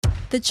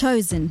The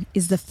Chosen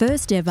is the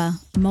first ever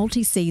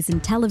multi-season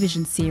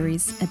television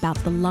series about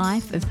the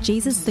life of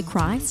Jesus the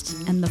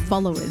Christ and the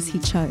followers he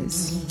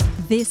chose.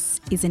 This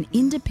is an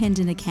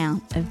independent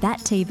account of that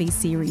TV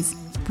series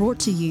brought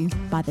to you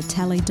by the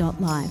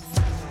Telly.live.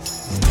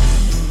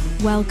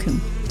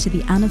 Welcome to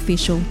the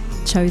unofficial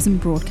Chosen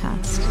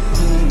broadcast.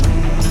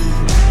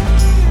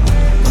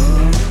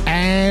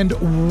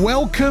 And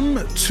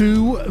welcome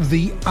to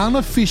the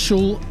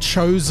unofficial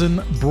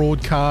Chosen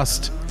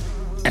broadcast,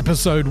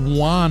 episode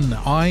 1.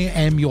 I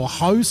am your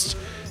host,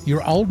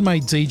 your old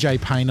mate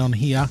DJ Payne on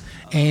here,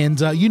 and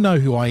you know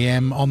who I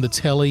am on the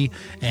telly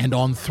and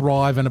on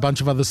Thrive and a bunch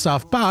of other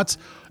stuff. But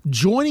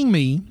joining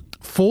me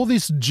for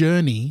this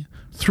journey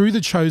through the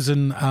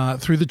Chosen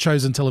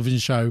television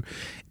show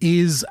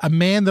is a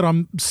man that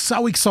I'm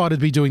so excited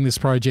to be doing this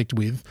project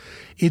with.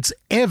 It's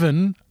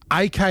Evan,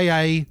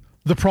 aka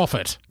The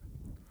Prophet.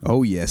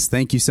 Oh yes,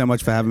 thank you so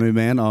much for having me,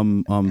 man.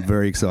 I'm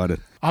very excited.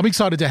 I'm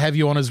excited to have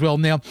you on as well.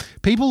 Now,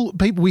 people,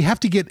 we have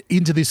to get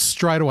into this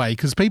straight away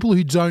because people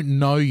who don't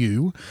know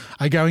you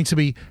are going to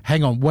be,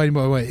 hang on, wait.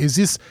 Is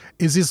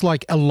this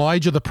like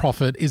Elijah the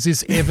Prophet? Is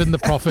this Evan the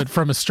Prophet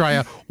from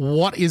Australia?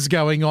 What is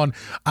going on?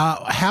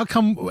 How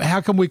come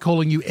we're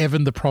calling you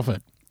Evan the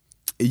Prophet?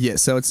 Yeah,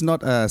 so it's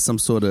not some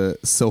sort of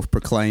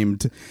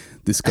self-proclaimed,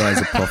 this guy's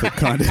a prophet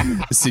kind of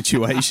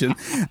situation.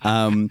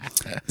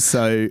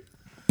 So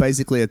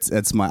basically,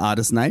 it's my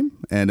artist name,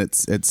 and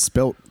it's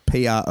spelt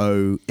Profit,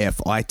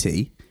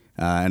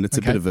 and it's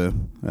a bit of a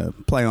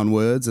play on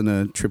words and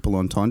a triple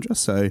entendre.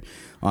 So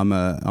I'm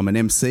an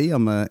MC,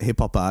 I'm a hip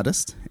hop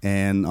artist,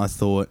 and I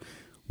thought,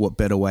 what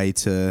better way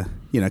to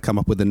come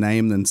up with a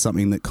name than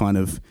something that kind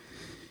of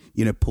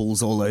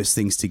pulls all those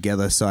things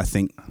together. So I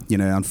think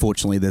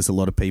unfortunately, there's a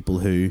lot of people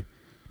who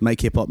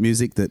make hip hop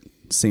music that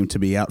seem to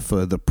be out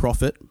for the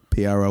profit.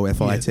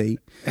 Profit.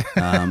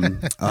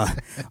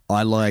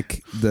 I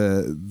like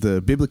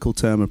the biblical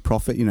term of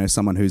prophet,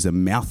 someone who's a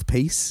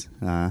mouthpiece,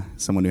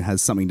 someone who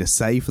has something to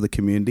say for the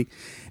community.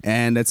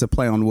 And it's a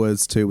play on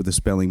words too with the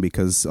spelling,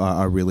 because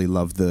I really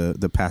love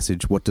the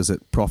passage, what does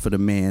it profit a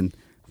man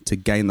to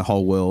gain the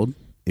whole world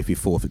if he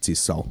forfeits his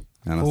soul?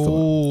 And I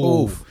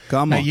thought,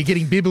 come on. Mate, you're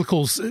getting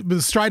biblical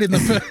straight in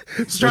the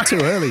straight. Too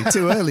early.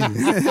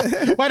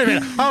 Wait a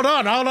minute. Hold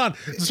on.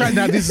 Straight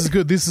now, this is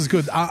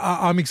good.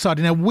 I'm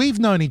excited. Now, we've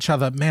known each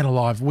other, man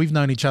alive, we've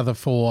known each other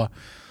for,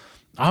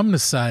 I'm going to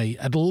say,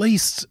 at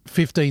least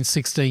 15,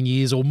 16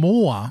 years or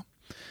more.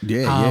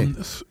 Yeah.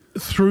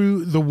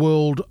 Through the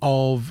world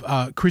of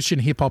Christian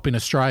hip-hop in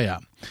Australia.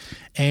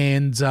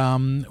 And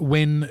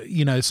when,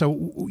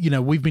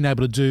 we've been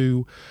able to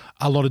do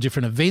a lot of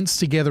different events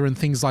together and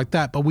things like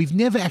that, but we've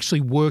never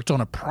actually worked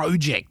on a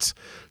project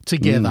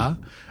together.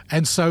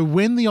 And so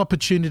when the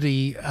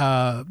opportunity,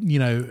 for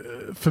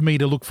me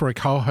to look for a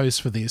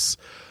co-host for this,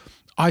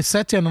 I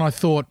sat down and I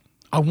thought,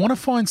 I want to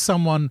find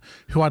someone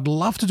who I'd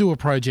love to do a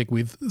project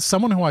with,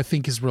 someone who I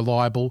think is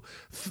reliable,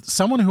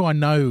 someone who I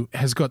know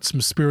has got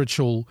some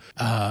spiritual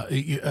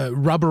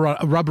rubber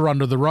on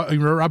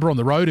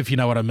the road, if you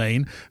know what I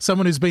mean.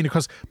 Someone who's been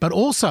across, but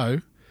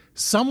also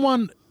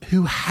someone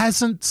who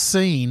hasn't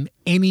seen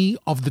any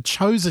of The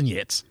Chosen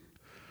yet.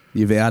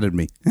 You've outed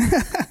me.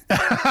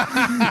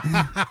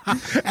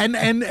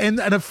 and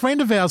a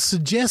friend of ours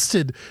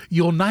suggested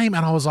your name,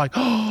 and I was like,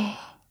 oh,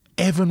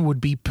 Evan would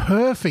be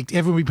perfect.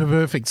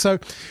 So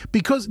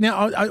because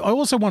now I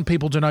also want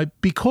people to know,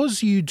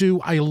 because you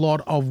do a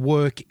lot of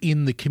work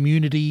in the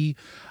community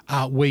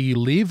where you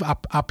live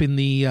up in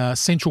the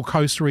Central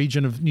Coast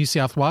region of New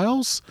South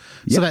Wales.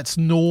 Yep. So that's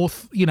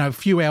north, a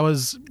few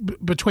hours,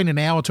 between an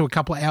hour to a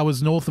couple of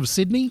hours north of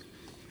Sydney.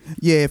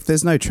 Yeah, if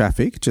there's no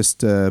traffic,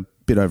 just a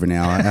bit over an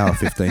hour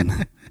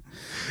 15.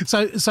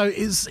 So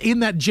it's in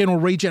that general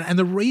region, and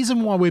the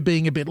reason why we're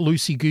being a bit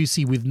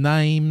loosey-goosey with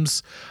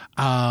names,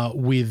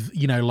 with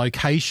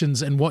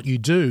locations and what you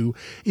do,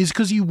 is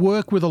because you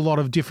work with a lot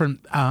of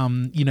different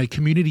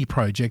community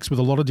projects with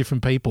a lot of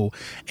different people,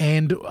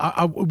 and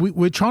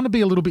we're trying to be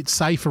a little bit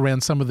safe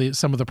around some of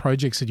the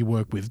projects that you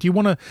work with. Do you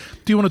want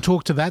to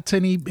talk to that to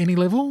any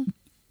level?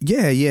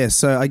 Yeah.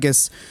 So I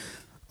guess.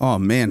 Oh,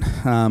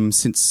 man,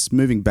 since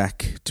moving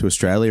back to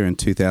Australia in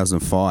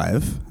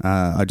 2005,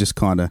 I just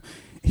kind of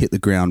hit the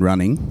ground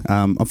running.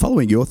 I'm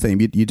following your theme.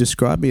 You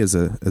described me as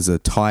a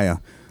tyre.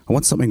 I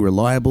want something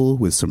reliable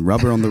with some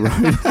rubber on the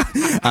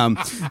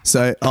road.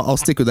 So I'll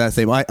stick with that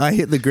theme. I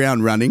hit the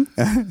ground running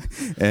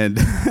and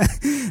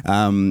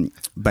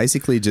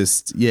basically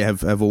just,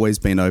 have always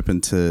been open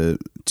to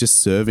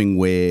just serving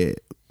where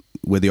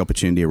the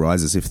opportunity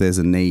arises. If there's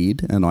a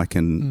need and I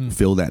can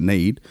fill that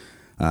need,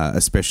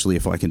 especially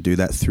if I can do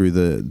that through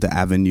the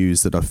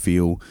avenues that I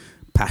feel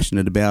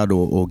passionate about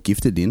or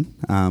gifted in.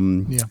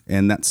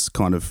 And that's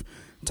kind of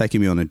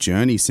taken me on a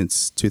journey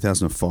since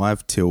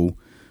 2005 till,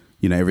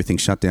 everything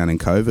shut down in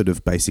COVID,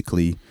 of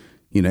basically,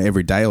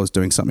 every day I was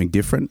doing something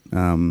different.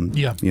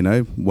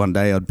 One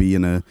day I'd be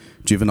in a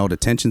juvenile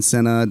detention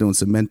center doing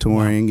some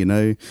mentoring.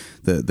 Wow.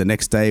 The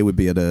next day we'd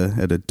be at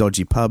a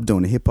dodgy pub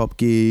doing a hip hop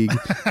gig.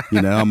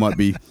 I might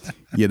be,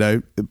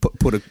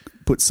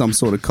 put some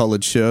sort of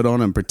collared shirt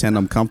on and pretend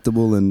I'm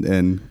comfortable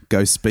and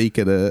go speak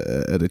at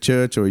a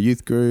church or a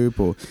youth group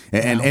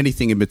and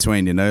anything in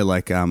between. And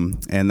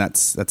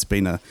that's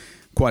been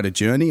quite a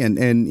journey, and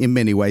in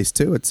many ways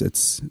too,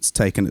 it's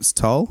taken its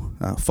toll.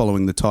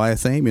 Following the tire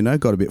theme,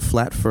 got a bit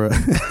flat for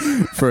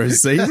a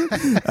season.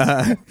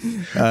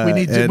 We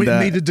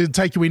needed to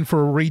take you in for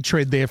a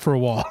retread there for a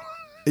while.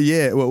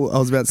 Yeah, well, I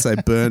was about to say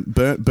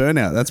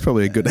burnout. That's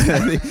probably a good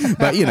thing.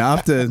 But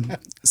after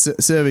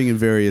serving in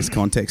various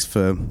contexts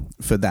for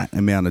that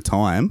amount of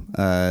time,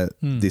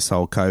 this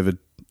whole COVID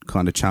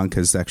kind of chunk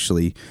has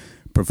actually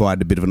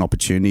provided a bit of an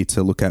opportunity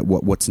to look at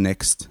what's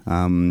next.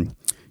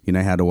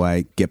 How do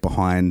I get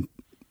behind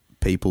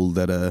people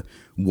that are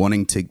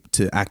wanting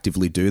to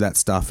actively do that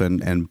stuff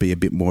and be a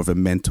bit more of a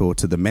mentor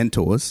to the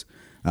mentors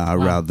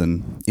rather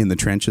than in the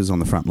trenches on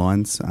the front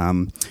lines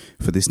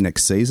for this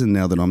next season,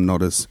 now that I'm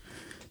not as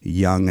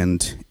young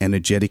and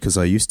energetic as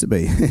I used to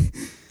be.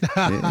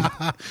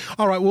 Yeah.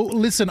 All right. Well,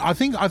 listen, I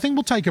think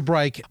we'll take a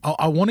break.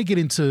 I want to get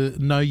into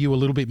know you a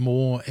little bit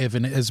more,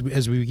 Evan, as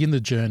we begin the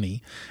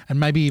journey, and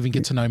maybe even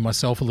get to know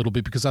myself a little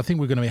bit, because I think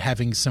we're going to be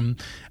having some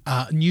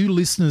new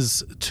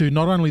listeners to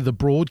not only the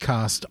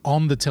broadcast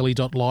on the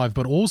telly.live,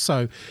 but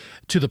also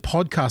to the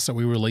podcast that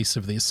we release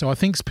of this. So I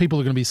think people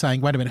are going to be saying,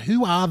 wait a minute,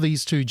 who are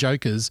these two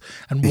jokers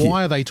and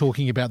why are they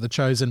talking about The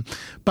Chosen?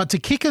 But to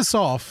kick us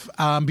off,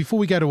 before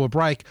we go to a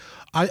break,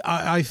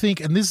 I think,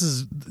 and this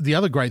is the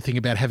other great thing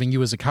about having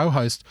you as a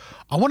co-host,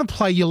 I want to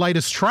play your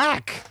latest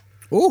track.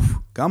 Oof,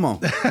 come on.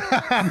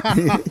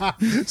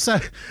 So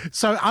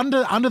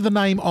under the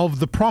name of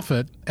The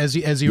Prophet, as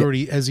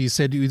you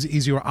said,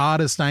 is your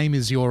artist name,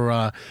 is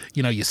your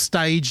your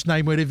stage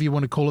name, whatever you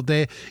want to call it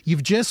there.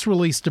 You've just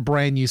released a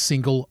brand new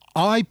single.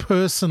 I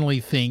personally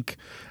think,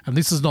 and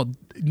this is not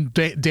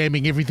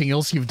damning everything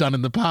else you've done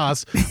in the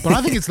past, but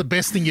I think it's the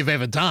best thing you've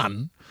ever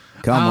done.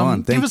 Come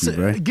on, thank you,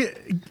 bro.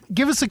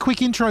 Give us a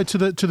quick intro to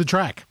the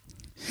track.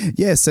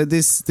 Yeah, so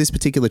this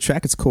particular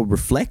track, it's called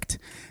Reflect,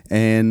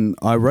 and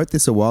I wrote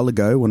this a while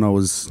ago when I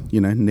was,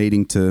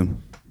 needing to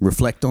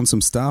reflect on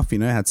some stuff,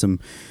 had some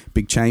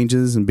big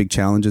changes and big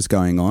challenges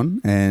going on,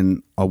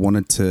 and I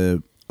wanted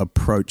to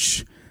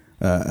approach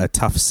a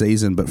tough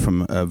season, but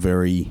from a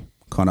very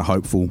kind of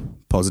hopeful,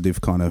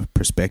 positive kind of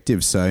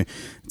perspective. So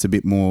it's a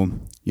bit more,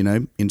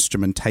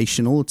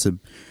 instrumentational. It's a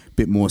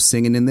bit more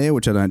singing in there,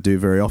 which I don't do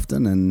very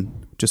often,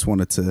 and just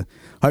wanted to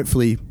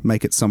hopefully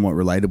make it somewhat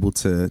relatable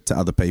to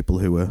other people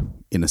who are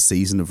in a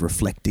season of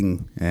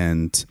reflecting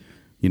and,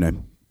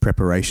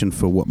 preparation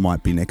for what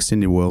might be next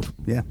in your world.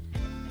 Yeah.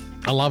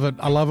 I love it.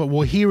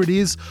 Well, here it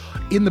is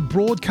in the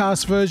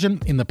broadcast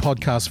version. In the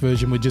podcast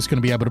version, we're just going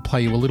to be able to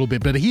play you a little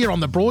bit. But here on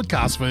the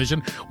broadcast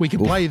version, we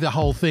can play the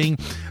whole thing.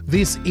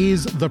 This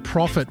is The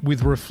Prophet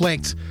with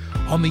Reflect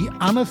on the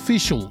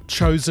unofficial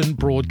Chosen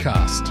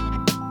broadcast.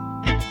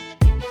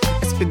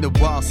 It's been a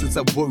while since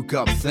I woke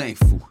up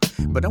thankful,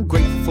 but I'm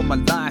grateful for my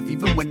life,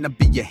 even when I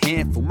be a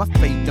handful. My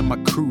faith and my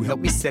crew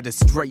helped me set it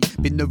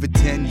straight. Been over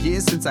 10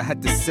 years since I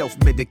had to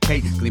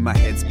self-medicate. Clean my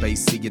headspace,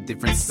 see a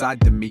different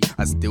side to me.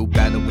 I still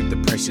battle with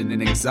depression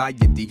and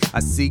anxiety. I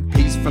seek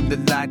peace from the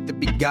light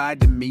that be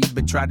guiding me,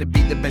 but try to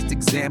be the best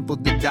example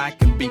that I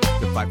can be.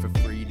 To fight for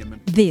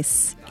freedom.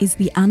 This is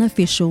the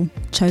unofficial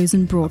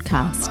Chosen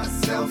broadcast.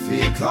 Myself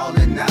here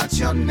calling out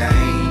your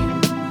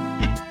name.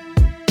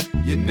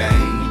 Your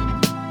name.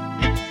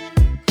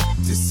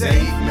 To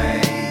save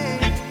me.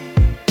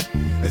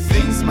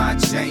 Things might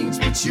change,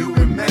 but you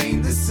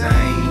remain the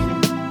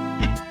same.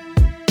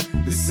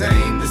 The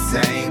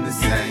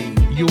same.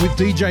 You're with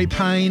DJ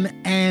Payne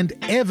and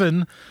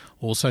Evan,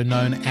 also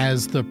known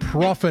as The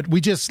Prophet.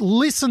 We just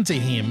listened to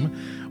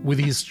him with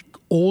his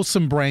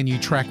awesome brand new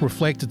track,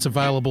 Reflect. It's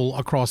available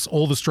across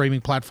all the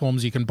streaming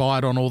platforms. You can buy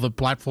it on all the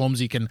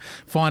platforms. You can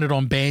find it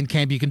on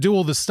Bandcamp. You can do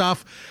all the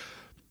stuff.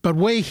 But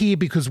we're here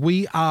because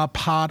we are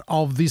part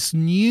of this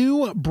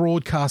new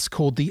broadcast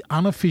called the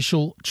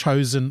Unofficial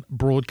Chosen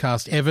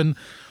Broadcast. Evan,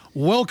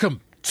 welcome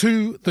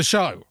to the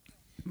show.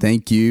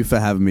 Thank you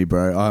for having me,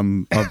 bro.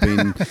 I've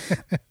been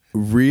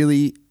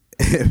really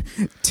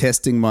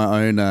testing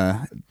my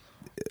own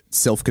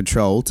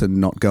self-control to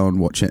not go and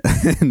watch it,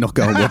 not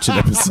go and watch an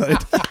episode.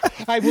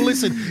 Hey, well,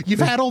 listen, you've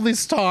had all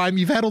this time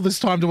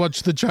to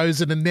watch The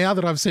Chosen, and now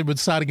that I've said we're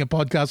starting a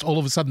podcast, all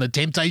of a sudden the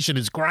temptation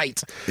is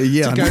great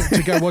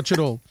to go watch it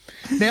all.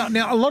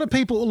 Now, a lot of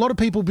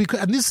people, because,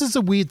 and this is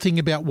a weird thing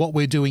about what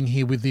we're doing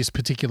here with this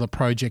particular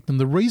project, and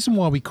the reason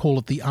why we call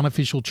it the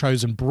Unofficial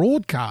Chosen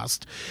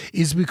Broadcast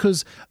is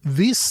because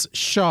this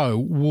show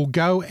will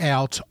go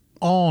out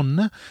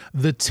on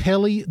the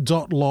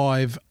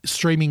telly.live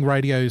streaming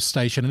radio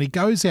station, and it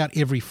goes out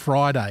every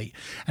Friday,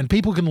 and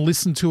people can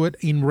listen to it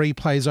in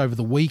replays over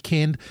the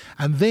weekend,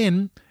 and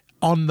then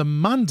on the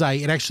Monday,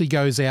 it actually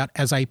goes out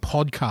as a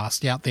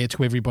podcast out there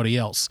to everybody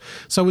else.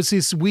 So it's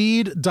this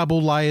weird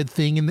double-layered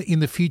thing. In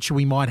the future,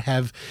 we might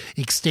have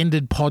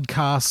extended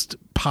podcast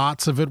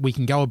parts of it. We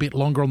can go a bit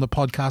longer on the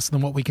podcast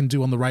than what we can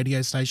do on the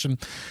radio station.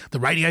 The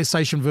radio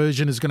station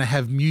version is going to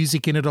have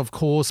music in it, of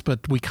course,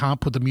 but we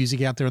can't put the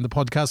music out there in the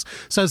podcast.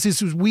 So it's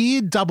this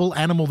weird double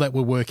animal that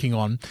we're working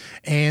on,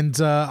 and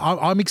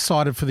I'm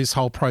excited for this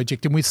whole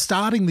project. And we're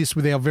starting this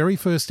with our very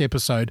first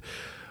episode.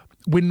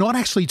 We're not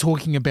actually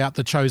talking about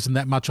The Chosen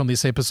that much on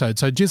this episode.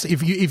 So just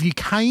if you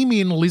came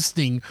in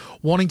listening,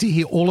 wanting to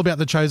hear all about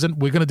The Chosen,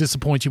 we're going to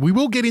disappoint you. We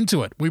will get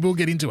into it.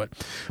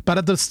 But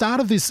at the start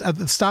of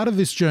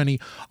this journey,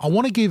 I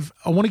want to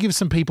give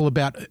some people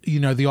about,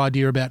 the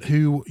idea about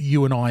who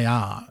you and I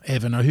are,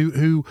 Evan, or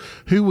who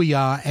we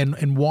are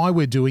and why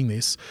we're doing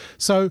this.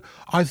 So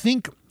I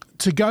think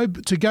to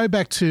go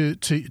back to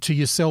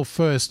yourself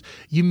first,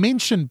 you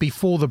mentioned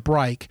before the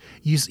break,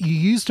 you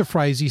used a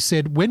phrase. You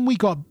said when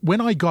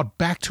I got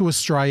back to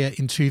Australia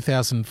in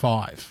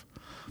 2005.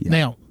 Yeah.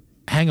 Now,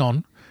 hang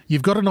on,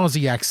 you've got an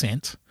Aussie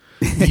accent.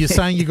 You're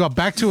saying you got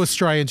back to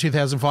Australia in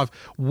 2005.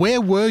 Where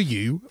were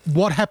you?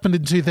 What happened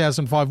in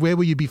 2005? Where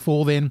were you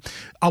before then?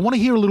 I want to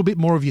hear a little bit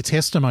more of your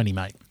testimony,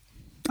 mate.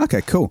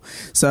 Okay, cool.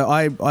 So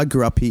I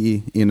grew up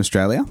here in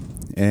Australia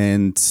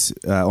and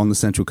on the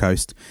Central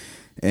Coast.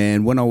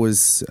 And when I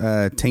was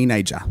a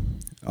teenager,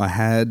 I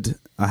had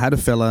a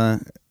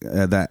fella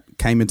that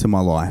came into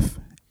my life,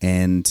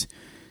 and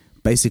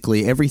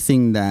basically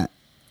everything that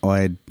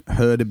I'd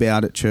heard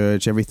about at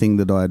church, everything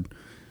that I'd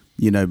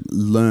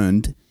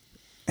learned,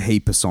 he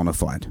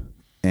personified.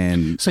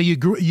 And so you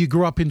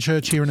grew up in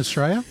church here in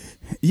Australia?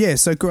 Yeah,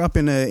 so I grew up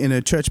in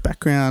a church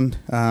background,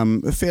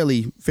 a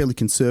fairly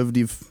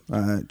conservative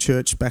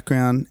church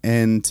background,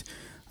 and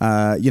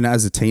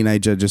as a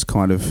teenager, just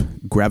kind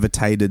of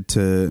gravitated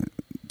to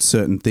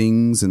certain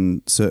things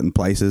and certain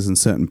places and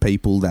certain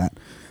people that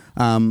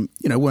weren't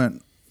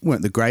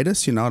the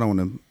greatest. I don't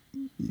want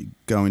to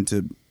go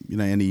into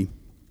any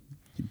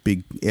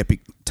big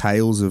epic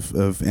tales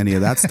of any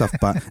of that stuff,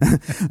 but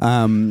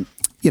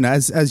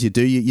as you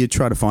do, you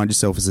try to find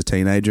yourself as a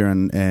teenager,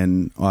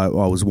 and I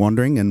was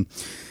wandering, and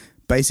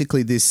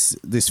basically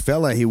this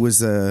fella, he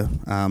was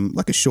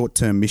like a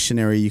short-term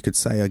missionary, you could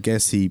say. I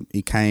guess he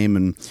came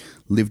and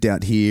lived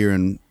out here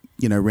and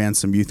ran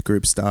some youth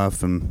group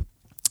stuff and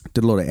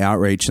did a lot of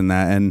outreach and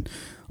that, and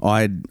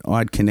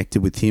I'd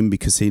connected with him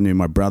because he knew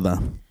my brother.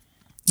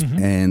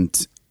 Mm-hmm.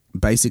 And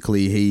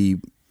basically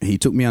he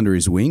took me under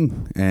his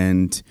wing,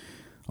 and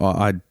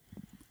I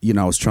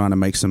was trying to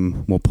make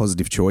some more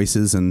positive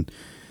choices, and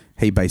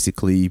he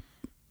basically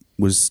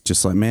was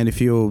just like, man,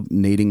 if you're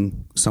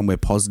needing somewhere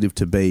positive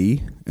to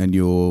be and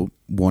you're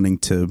wanting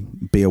to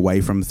be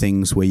away from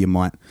things where you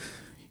might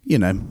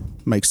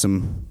make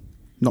some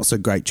not so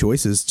great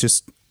choices,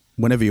 just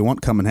whenever you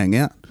want, come and hang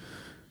out.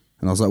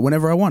 And I was like,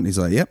 whenever I want. He's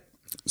like, yep.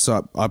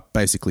 So I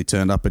basically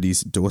turned up at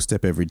his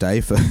doorstep every day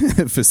for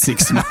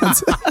 6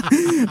 months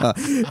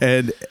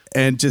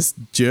and just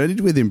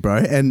journeyed with him,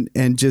 bro.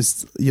 And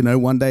just,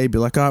 one day he'd be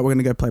like, all right, we're going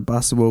to go play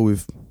basketball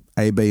with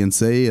A, B, and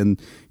C.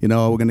 And, we're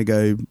going to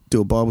go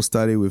do a Bible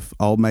study with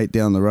old mate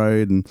down the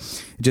road. And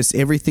just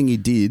everything he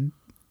did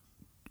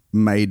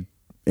made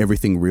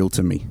everything real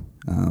to me.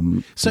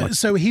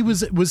 So he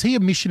was he a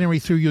missionary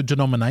through your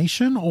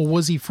denomination, or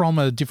was he from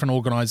a different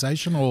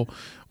organisation, or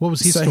what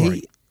was his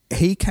story?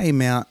 He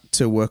came out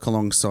to work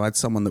alongside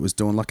someone that was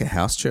doing like a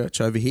house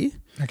church over here.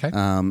 Okay.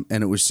 And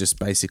it was just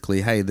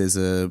basically, hey, there's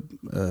a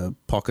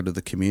pocket of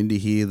the community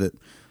here that,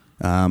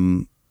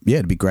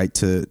 it'd be great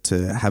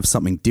to have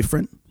something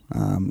different,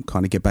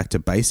 kind of get back to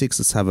basics.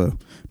 Let's have a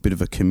bit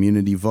of a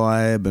community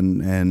vibe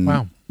and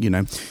wow.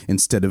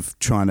 Instead of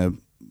trying to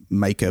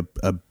make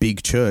a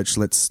big church,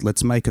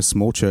 let's make a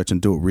small church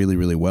and do it really,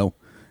 really well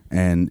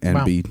and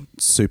wow. be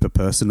super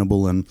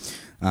personable. And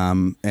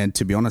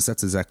to be honest,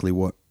 that's exactly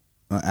what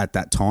at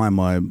that time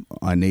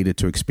I needed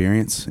to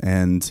experience.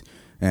 And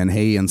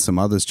he and some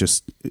others,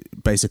 just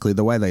basically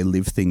the way they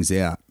live things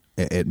out,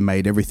 it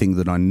made everything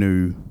that I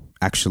knew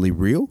actually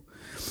real.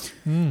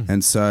 Mm.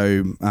 And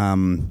so,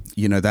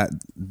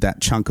 that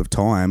chunk of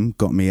time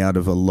got me out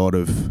of a lot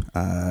of,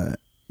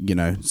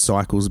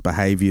 cycles,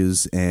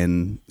 behaviors,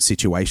 and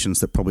situations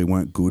that probably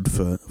weren't good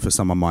for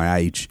some of my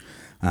age.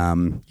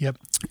 Yep.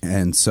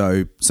 And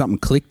so something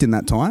clicked in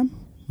that time,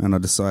 and I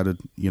decided,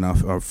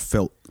 I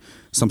felt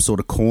some sort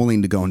of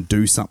calling to go and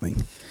do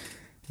something.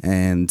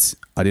 And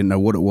I didn't know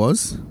what it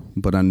was,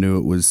 but I knew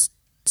it was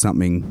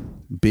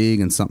something big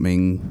and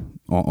something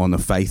on the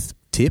faith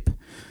tip.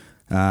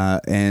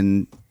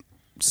 And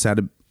sat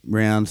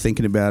around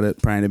thinking about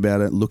it, praying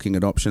about it, looking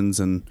at options,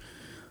 and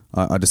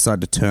I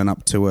decided to turn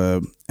up to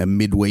a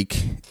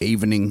midweek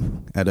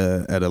evening at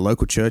a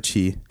local church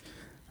here,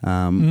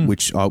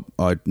 which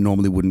I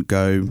normally wouldn't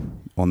go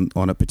on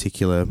a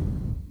particular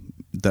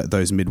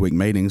those midweek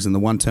meetings. And the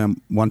one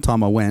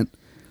time I went,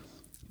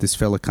 this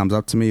fella comes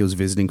up to me. He was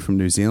visiting from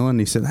New Zealand.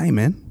 He said, "Hey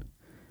man,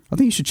 I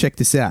think you should check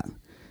this out."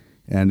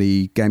 And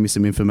he gave me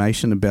some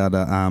information about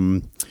a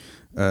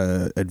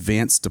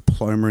advanced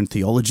diploma in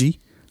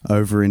theology.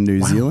 over in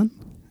New Zealand.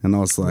 And I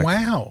was like,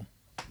 wow,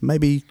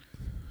 maybe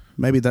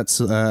that's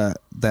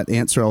that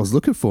answer I was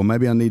looking for.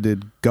 Maybe I need to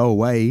go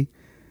away,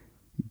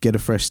 get a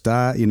fresh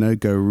start,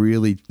 go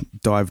really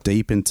dive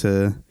deep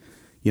into,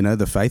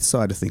 the faith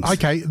side of things.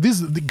 Okay,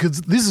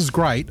 because this is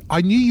great.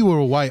 I knew you were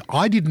away.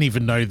 I didn't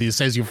even know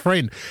this as your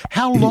friend.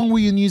 How long were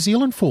you in New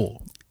Zealand for?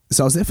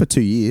 So I was there for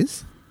 2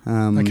 years.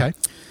 Okay.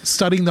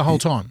 Studying the whole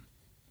time?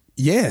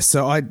 Yeah,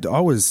 so I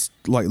was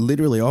like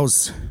literally I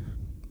was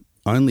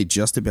only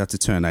just about to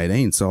turn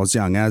 18, so I was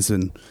young as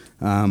and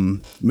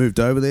moved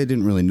over there,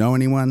 didn't really know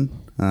anyone,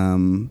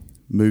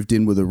 moved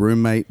in with a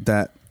roommate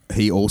that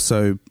he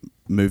also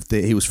moved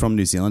there. He was from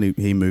New Zealand.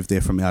 He moved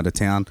there from out of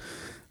town,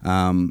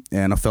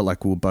 and I felt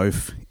like we were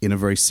both in a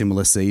very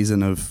similar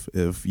season of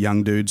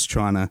young dudes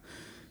trying to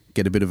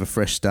get a bit of a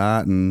fresh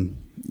start and,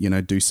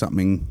 do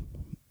something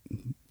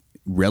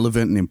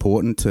relevant and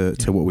important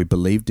to what we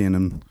believed in,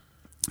 and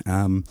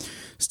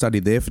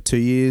studied there for 2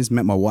 years,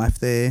 met my wife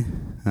there.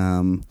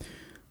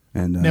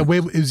 Now,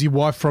 where is your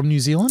wife from? New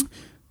Zealand?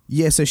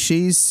 Yeah, so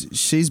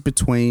she's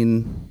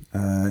between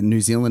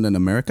New Zealand and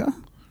America.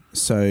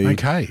 So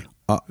okay,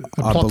 I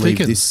believe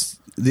this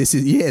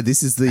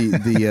is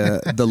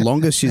the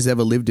longest she's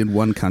ever lived in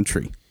one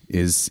country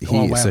is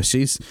here. Oh, wow. So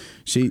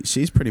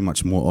she's pretty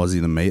much more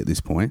Aussie than me at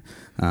this point,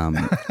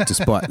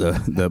 despite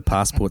the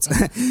passports.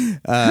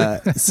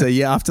 So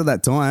yeah, after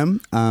that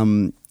time,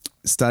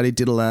 studied,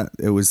 did a lot.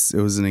 It was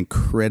an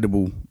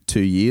incredible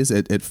 2 years.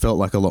 It felt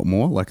like a lot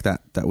more. Like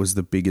that was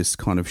the biggest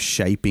kind of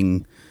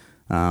shaping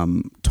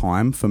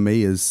time for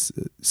me as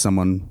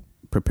someone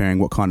preparing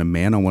what kind of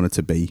man I wanted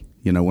to be,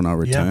 when I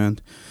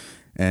returned. Yeah.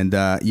 And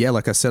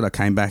like I said, I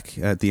came back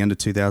at the end of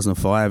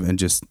 2005 and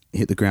just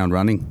hit the ground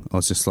running. I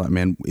was just like,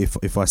 man,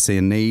 if I see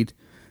a need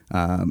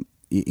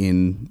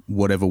in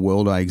whatever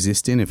world I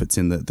exist in, if it's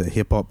in the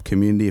hip-hop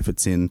community, if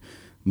it's in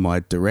my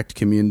direct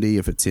community,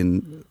 if it's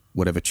in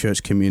whatever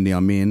church community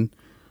I'm in,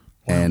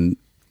 and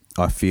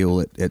I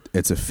feel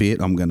it's a fit,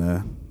 I'm going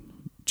to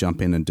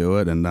jump in and do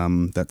it.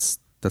 And that's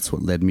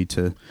what led me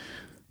to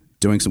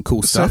doing some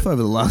cool stuff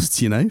over the last,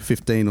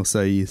 15 or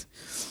so years.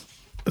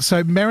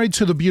 So married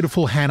to the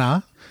beautiful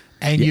Hannah,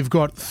 and you've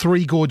got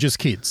 3 gorgeous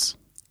kids.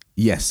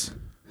 Yes.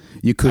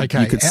 You could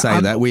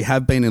say that. We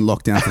have been in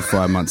lockdown for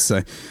 5 months,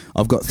 so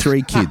I've got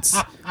 3 kids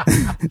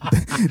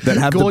that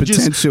have the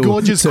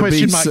potential to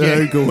be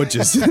so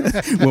gorgeous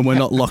when we're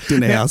not locked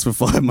in a house for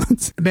 5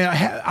 months.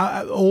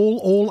 Now,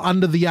 all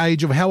under the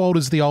age of, how old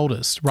is the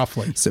oldest,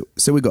 roughly?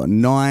 So we got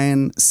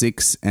 9,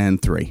 6,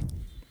 and 3.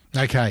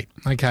 Okay.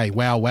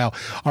 Wow. All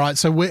right.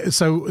 So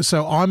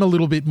I'm a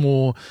little bit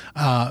more,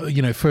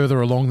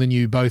 further along than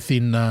you, both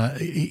in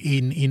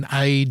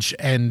age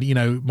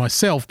and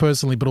myself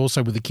personally, but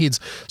also with the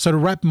kids. So to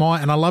wrap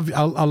I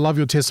love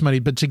your testimony,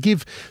 but to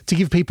give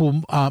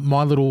people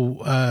my little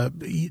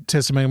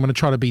testimony, I'm going to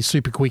try to be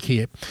super quick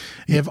here.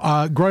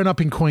 I've grown up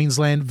in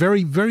Queensland,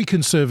 very very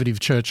conservative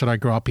church that I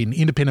grew up in,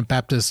 Independent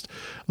Baptist,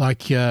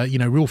 like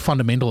real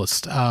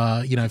fundamentalist.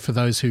 For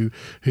those who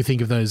think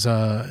of those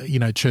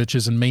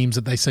churches and memes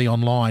that they see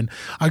online.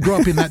 I grew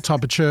up in that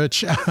type of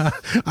church,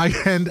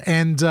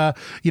 and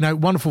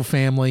wonderful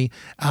family.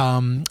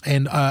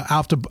 And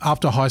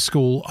after high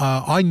school,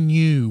 I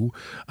knew,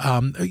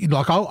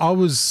 I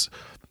was.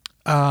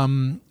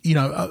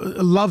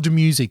 Loved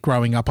music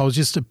growing up. I was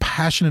just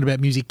passionate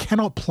about music.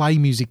 Cannot play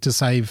music to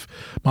save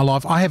my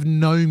life. I have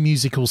no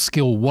musical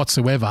skill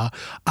whatsoever,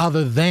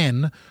 other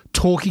than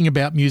talking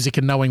about music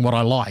and knowing what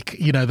I like.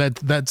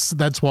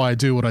 That's why I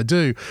do what I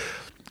do.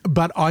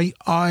 But I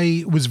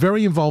was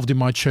very involved in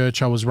my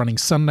church. I was running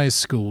Sunday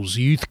schools,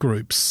 youth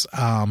groups,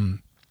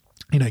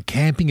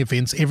 camping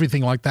events,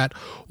 everything like that,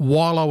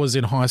 while I was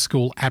in high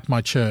school at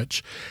my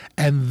church.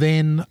 And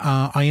then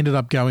I ended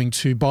up going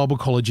to Bible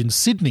college in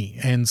Sydney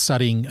and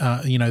studying,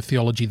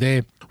 theology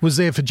there. Was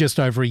there for just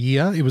over a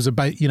year. It was a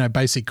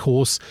basic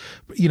course.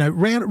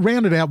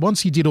 Rounded out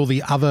once you did all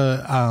the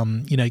other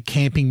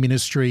camping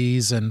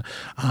ministries and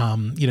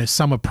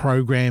summer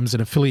programs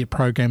and affiliate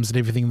programs and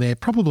everything there.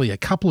 Probably a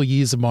couple of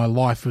years of my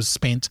life was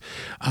spent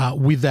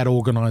with that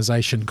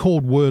organisation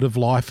called Word of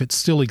Life. It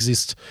still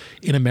exists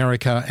in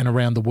America and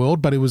around the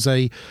world, but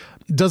it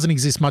doesn't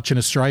exist much in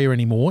Australia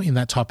anymore in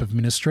that type of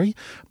ministry.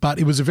 But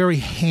it was a very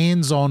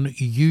hands-on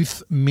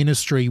youth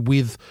ministry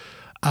with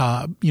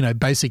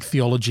basic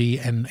theology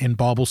and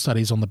Bible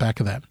studies on the back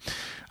of that.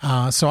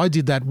 So I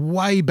did that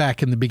way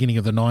back in the beginning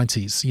of the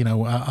 90s.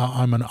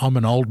 I'm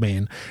an old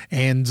man,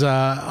 and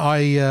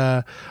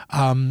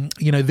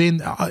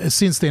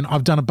since then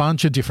I've done a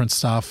bunch of different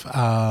stuff,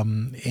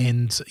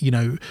 and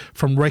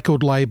from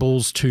record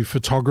labels to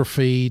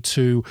photography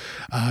to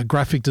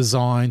graphic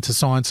design to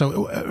science.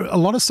 So a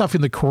lot of stuff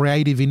in the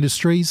creative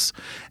industries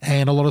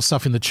and a lot of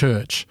stuff in the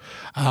church.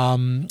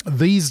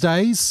 These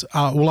days,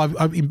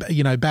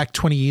 back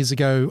 20 20 years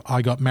ago,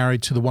 I got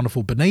married to the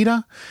wonderful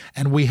Benita,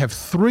 and we have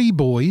 3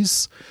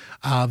 boys.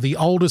 The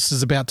oldest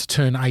is about to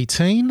turn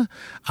 18.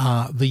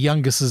 The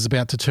youngest is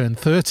about to turn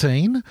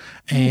 13,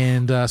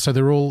 and so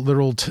they're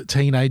all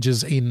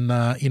teenagers in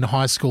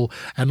high school.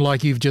 And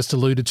like you've just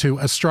alluded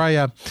to,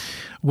 Australia,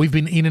 we've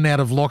been in and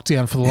out of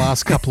lockdown for the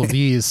last couple of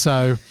years,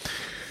 so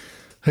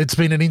it's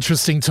been an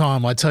interesting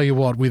time, I tell you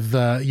what, with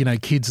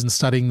kids and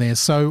studying there.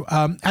 So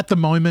at the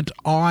moment,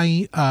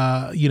 I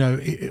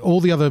all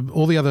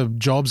the other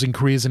jobs and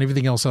careers and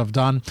everything else I've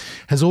done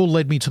has all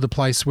led me to the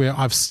place where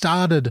I've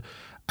started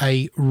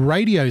an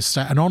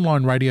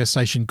online radio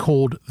station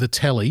called The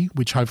Telly,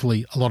 which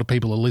hopefully a lot of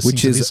people are listening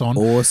to this on.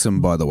 Which is awesome,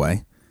 by the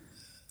way.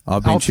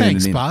 I've been tuning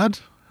thanks, in. Bud.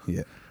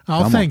 Yeah.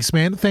 Oh, thanks,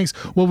 man. Thanks.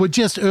 Well, we're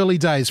just early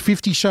days.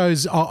 50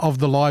 shows of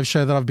the live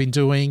show that I've been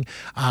doing.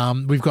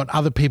 We've got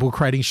other people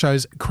creating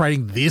shows,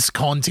 creating this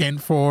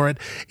content for it.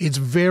 It's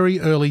very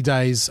early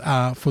days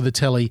for The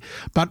Telly.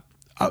 But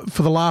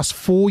for the last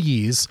 4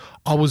 years,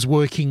 I was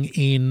working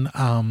in,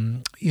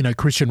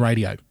 Christian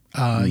radio.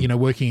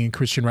 Working in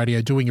Christian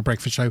radio, doing a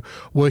breakfast show,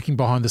 working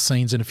behind the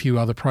scenes and a few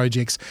other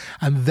projects.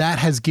 And that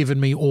has given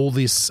me all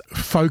this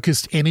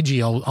focused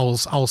energy,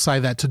 I'll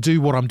say that, to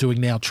do what I'm doing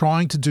now,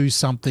 trying to do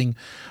something.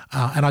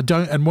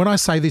 And when I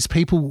say this,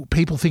 people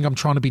think I'm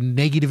trying to be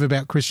negative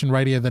about Christian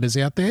radio that is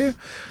out there.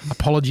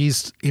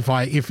 Apologies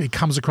if it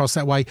comes across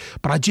that way.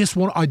 But I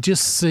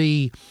just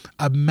see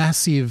a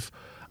massive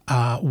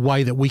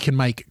way that we can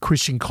make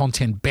Christian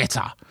content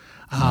better.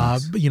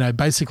 Nice.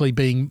 Basically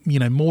being,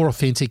 more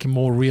authentic and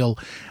more real.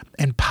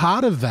 And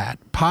part of that,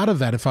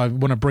 if I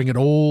want to bring it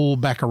all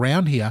back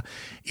around here,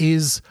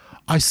 is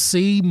I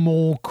see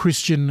more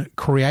Christian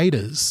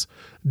creators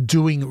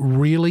doing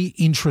really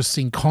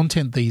interesting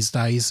content these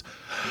days.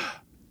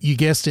 You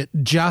guessed it,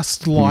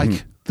 just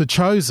like The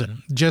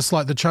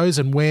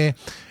Chosen, where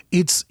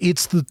it's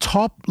the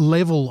top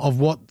level of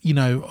what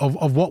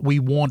of what we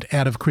want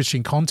out of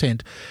Christian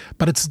content,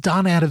 but it's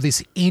done out of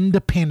this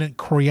independent,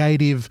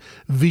 creative,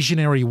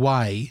 visionary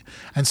way.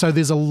 And so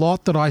there's a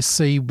lot that I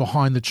see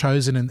behind The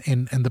Chosen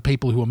and the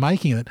people who are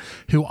making it,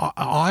 who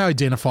I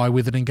identify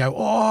with it and go,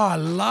 oh, I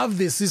love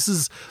this. This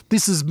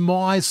is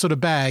my sort of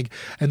bag.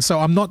 And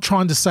so I'm not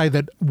trying to say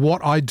that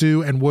what I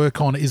do and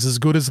work on is as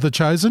good as The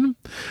Chosen,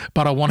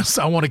 but I want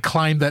to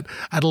claim that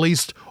at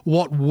least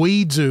what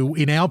we do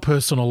in our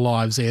personal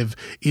lives, Ev,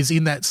 is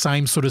in that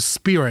same sort of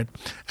spirit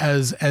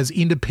as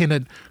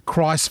independent,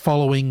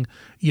 Christ-following,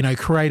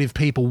 creative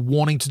people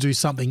wanting to do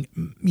something,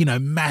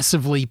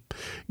 massively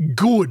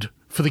good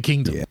for the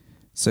kingdom. Yeah.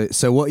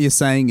 So what you're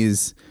saying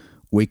is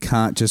we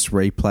can't just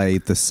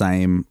replay the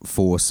same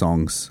 4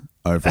 songs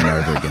over and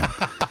over again.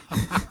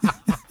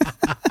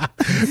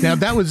 Now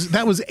that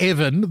was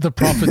Evan, the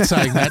prophet,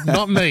 saying that,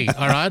 not me.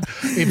 All right.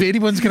 If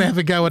anyone's going to have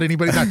a go at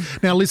anybody, no.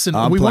 Now listen,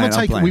 we want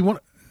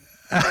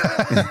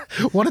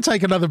to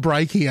take another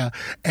break here,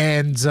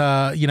 and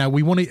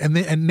we want to,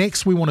 and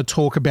next we want to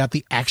talk about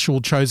the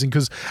actual Chosen,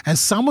 because as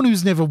someone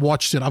who's never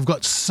watched it, I've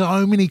got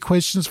so many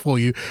questions for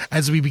you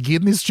as we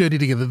begin this journey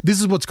together.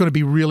 This is what's going to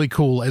be really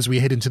cool as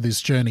we head into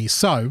this journey.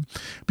 So,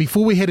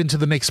 before we head into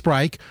the next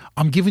break,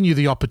 I'm giving you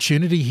the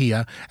opportunity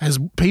here as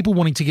people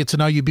wanting to get to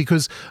know you,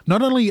 because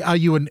not only are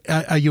you an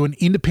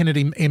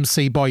independent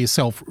MC by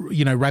yourself,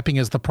 rapping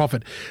as the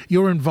prophet,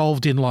 you're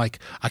involved in like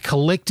a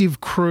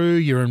collective crew.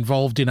 You're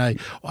involved in a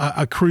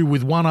crew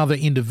with one other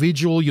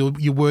individual.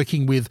 You're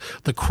working with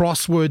the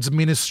Crosswords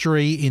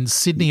ministry in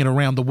Sydney and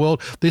around the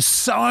world. There's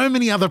so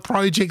many other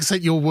projects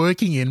that you're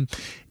working in.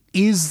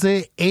 Is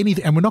there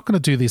anything, and we're not going to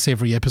do this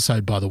every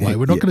episode, by the way.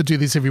 We're not going to do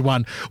this every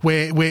one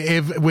where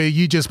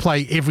you just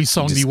play every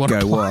song you want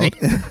to play.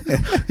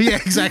 Yeah,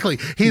 exactly.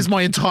 Here's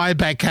my entire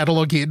back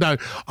catalogue here. No,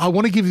 I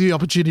want to give you the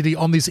opportunity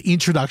on this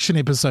introduction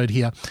episode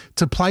here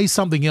to play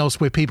something else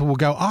where people will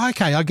go, oh,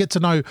 okay, I get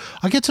to know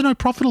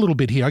Prophet a little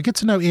bit here. I get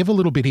to know Ev a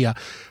little bit here.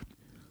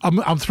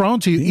 I'm throwing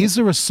to you, is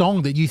there a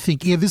song that you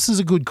think, yeah, this is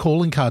a good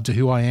calling card to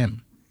who I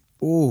am?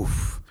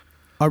 Oof.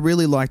 I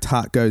really liked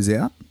Heart Goes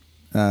Out.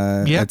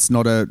 It's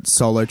not a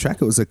solo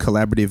track. It was a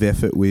collaborative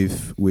effort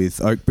with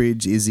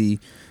Oakbridge, Izzy,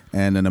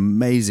 and an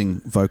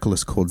amazing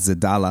vocalist called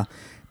Zadala.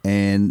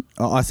 And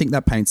I think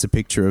that paints a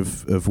picture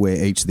of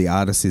where each of the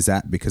artists is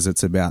at, because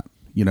it's about,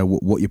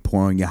 what you're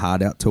pouring your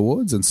heart out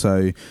towards. And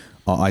so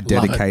I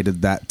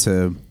dedicated that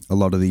to a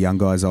lot of the young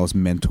guys I was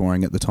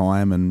mentoring at the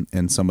time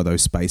and some of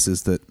those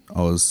spaces that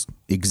I was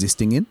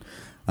existing in.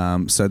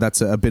 So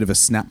that's a bit of a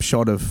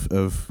snapshot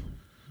of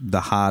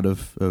the heart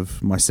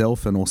of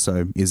myself and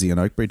also Izzy and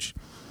Oakbridge.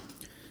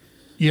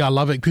 Yeah, I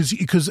love it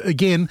because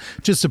again,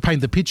 just to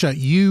paint the picture,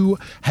 you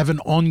have an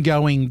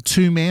ongoing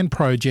 2-man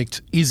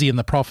project, Izzy and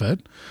the Prophet,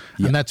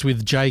 and that's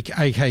with Jake,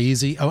 aka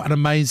Izzy, an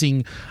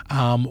amazing,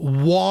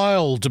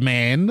 wild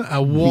man,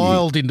 a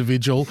wild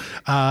individual,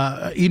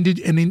 a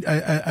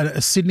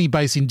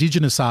Sydney-based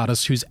Indigenous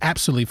artist who's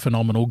absolutely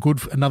phenomenal.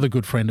 Another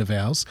good friend of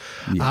ours.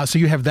 Yeah. So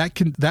you have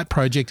that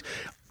project.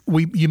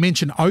 You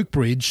mentioned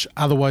Oakbridge,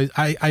 otherwise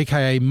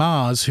aka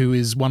Mars, who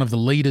is one of the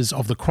leaders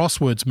of the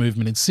Crosswords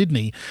movement in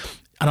Sydney.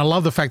 And I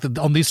love the fact that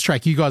on this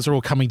track, you guys are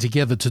all coming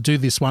together to do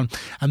this one.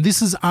 And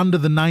this is under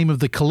the name of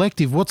the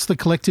collective. What's the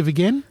collective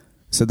again?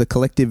 So the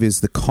collective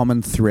is the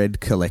Common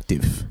Thread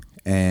Collective.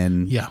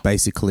 And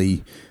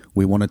basically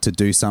we wanted to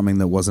do something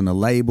that wasn't a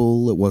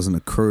label, it wasn't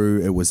a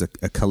crew, it was a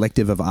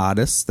collective of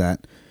artists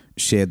that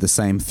shared the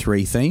same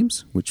three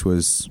themes, which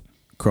was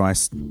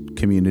Christ,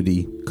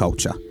 community,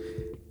 culture.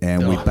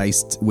 And we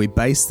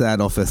based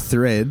that off a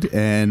thread,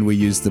 and we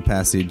used the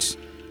passage,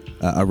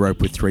 a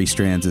rope with three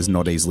strands is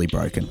not easily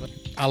broken.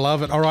 I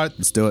love it. All right.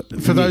 Let's do it.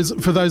 For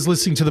those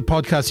listening to the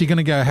podcast, you're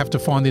going to have to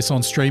find this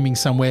on streaming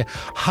somewhere.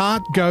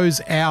 Heart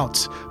Goes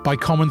Out by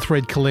Common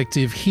Thread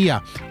Collective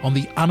here on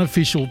the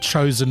unofficial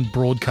Chosen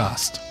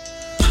broadcast.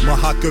 My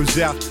heart goes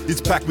out,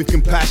 it's packed with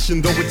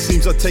compassion, though it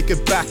seems I take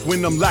it back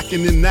when I'm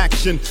lacking in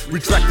action.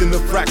 Retracting the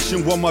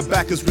fraction while my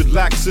back is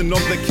relaxing on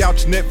the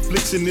couch,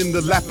 Netflixing in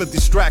the lap of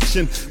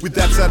distraction. With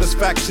that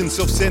satisfaction,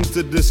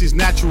 self-centeredness is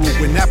natural.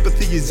 When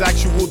apathy is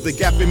actual, the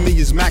gap in me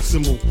is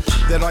maximal.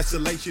 That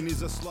isolation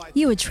is a slight...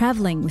 You are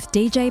travelling with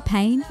DJ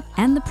Payne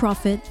and the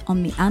Prophet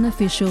on the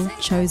unofficial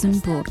Chosen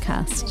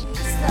broadcast.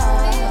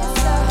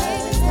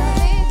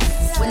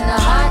 When the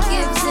heart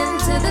gives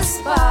into the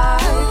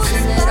sparks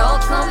and it all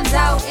comes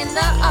out in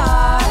the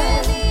art,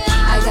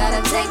 I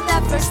gotta take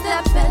that first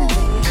step and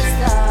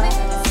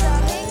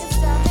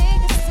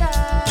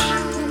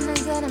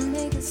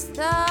make it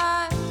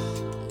start.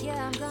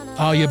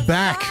 Oh, you're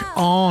back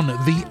on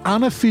the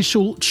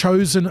unofficial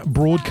Chosen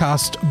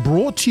broadcast,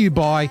 brought to you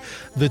by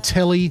the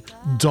Telly.live.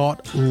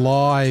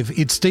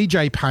 It's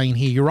DJ Payne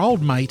here, your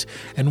old mate,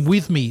 and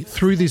with me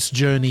through this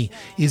journey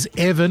is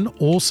Evan,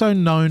 also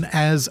known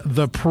as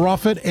the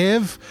Prophet.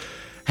 Ev,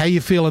 how you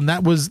feeling?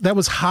 That was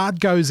Heart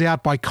Goes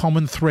Out by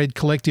Common Thread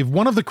Collective,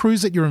 one of the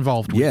crews that you're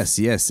involved with.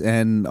 Yes,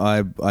 and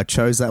I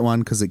chose that one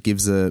because it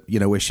gives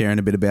we're sharing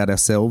a bit about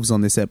ourselves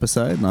on this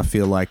episode, and I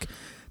feel like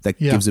that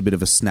gives a bit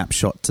of a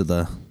snapshot to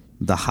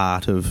the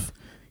heart of,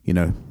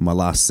 my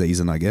last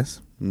season, I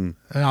guess.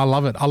 I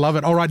love it.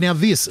 All right, now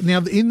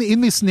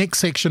in this next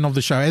section of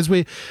the show, as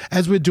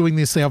we're doing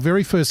this, our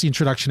very first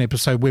introduction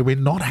episode, where we're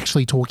not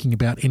actually talking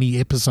about any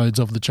episodes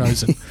of The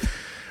Chosen.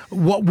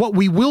 what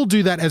we will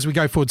do that as we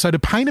go forward. So to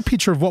paint a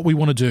picture of what we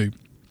want to do,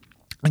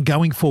 and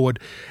going forward,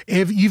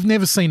 Ev, you've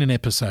never seen an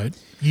episode.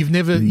 You've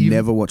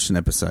never watched an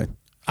episode.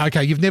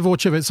 Okay, you've never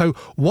watched it. So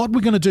what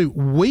we're going to do,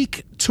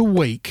 week to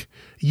week,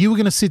 you are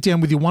going to sit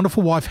down with your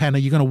wonderful wife, Hannah.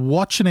 You're going to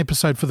watch an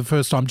episode for the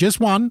first time. Just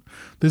one.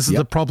 This is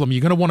the problem.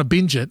 You're going to want to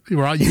binge it,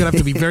 right? You're going to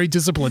have to be very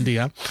disciplined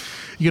here.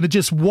 You're going to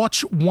just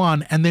watch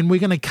one, and then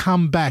we're going to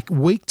come back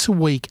week to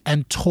week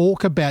and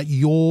talk about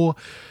your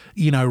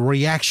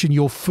reaction,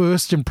 your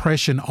first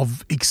impression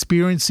of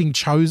experiencing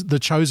The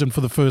Chosen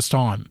for the first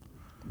time.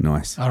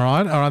 Nice. All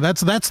right.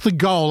 That's the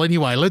goal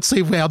anyway. Let's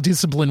see how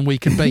disciplined we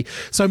can be.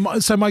 So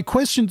my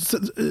question.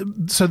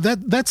 So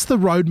that's the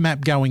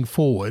roadmap going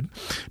forward.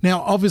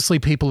 Now, obviously,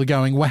 people are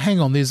going, well,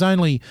 hang on. There's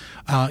only,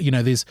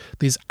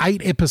 there's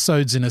 8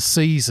 episodes in a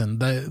season.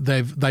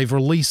 They've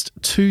released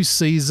 2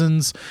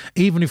 seasons.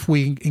 Even if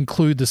we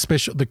include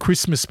the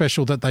Christmas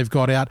special that they've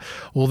got out,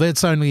 well,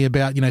 that's only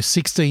about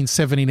 16,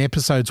 17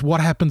 episodes.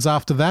 What happens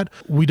after that?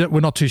 We're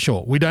not too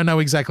sure. We don't know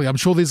exactly. I'm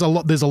sure there's a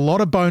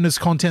lot of bonus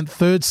content.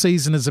 3rd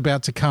season is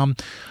about to come.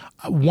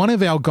 One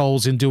of our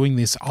goals in doing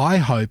this, I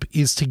hope,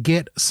 is to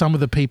get some of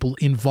the people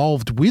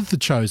involved with The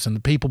Chosen, the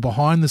people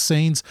behind the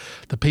scenes,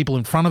 the people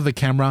in front of the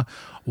camera.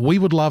 We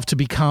would love to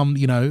become,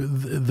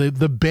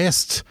 the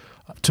best.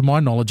 To my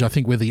knowledge, I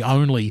think we're the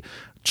only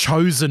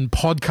Chosen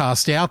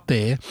podcast out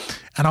there,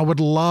 and I would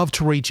love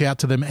to reach out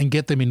to them and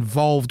get them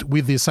involved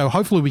with this. So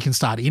hopefully we can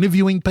start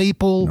interviewing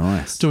people,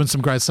 doing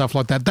some great stuff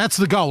like that. That's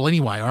the goal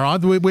anyway, all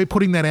right? We're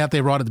putting that out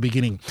there right at the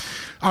beginning.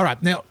 All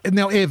right, now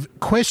Ev,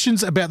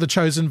 questions about The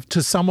Chosen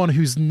to someone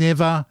who's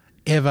never,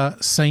 ever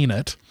seen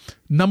it.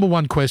 Number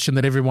one question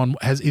that everyone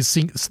is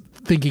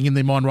thinking in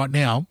their mind right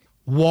now,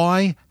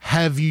 why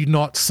have you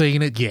not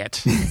seen it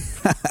yet?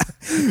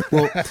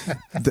 Well,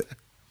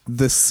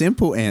 the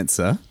simple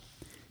answer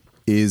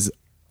is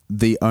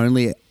the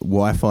only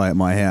Wi-Fi at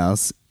my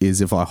house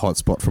is if I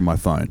hotspot from my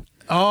phone.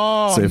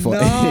 Oh,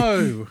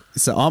 no.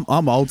 So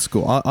I'm old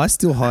school. I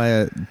still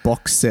hire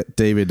box set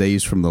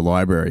DVDs from the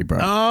library, bro.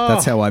 Oh.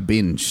 That's how I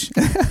binge.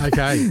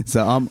 Okay.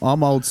 So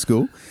I'm old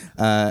school.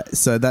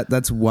 So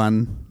that's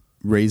one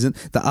reason.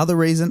 The other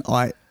reason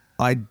I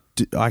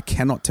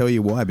cannot tell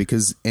you why,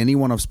 because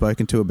anyone I've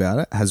spoken to about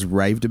it has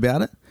raved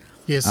about it.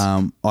 Yes.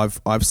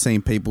 I've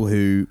seen people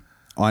who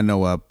I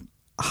know are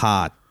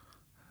hard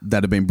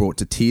that have been brought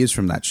to tears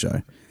from that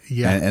show.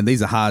 Yeah. And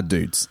these are hard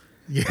dudes.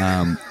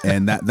 Yeah.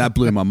 And that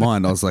blew my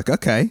mind. I was like,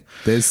 okay,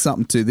 there's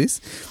something to this.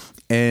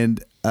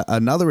 And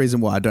another reason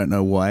why I don't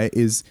know why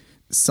is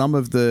some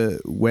of the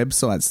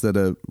websites that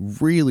are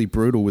really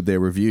brutal with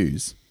their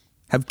reviews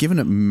have given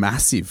it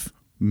massive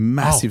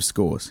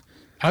scores.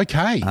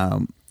 Okay.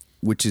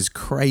 Which is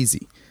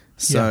crazy.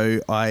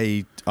 So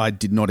I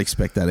did not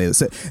expect that either.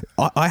 So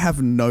I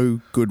have no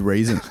good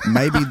reason.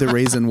 Maybe the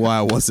reason why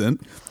I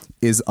wasn't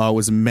is I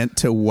was meant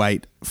to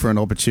wait for an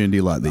opportunity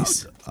like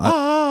this.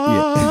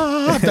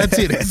 That's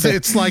it.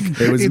 It's like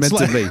it was meant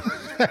to be.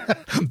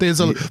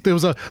 There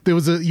was a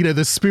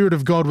the Spirit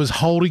of God was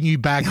holding you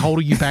back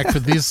for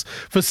this,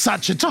 for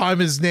such a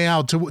time as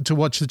now to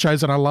watch The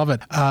Chosen. I love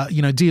it.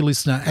 Dear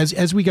listener,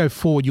 as we go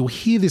forward, you'll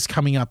hear this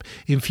coming up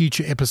in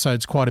future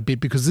episodes quite a bit,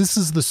 because this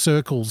is the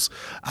circles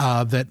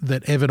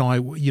that Ev and I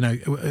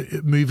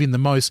move in the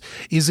most,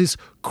 is this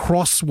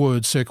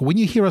crossword circle. When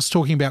you hear us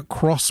talking about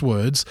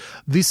crosswords,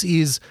 this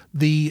is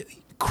the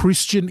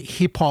Christian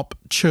hip-hop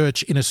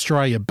church in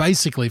Australia,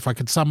 basically, if I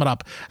could sum it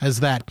up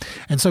as that.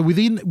 And so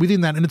within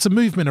that, and it's a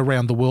movement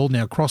around the world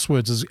now,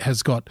 Crosswords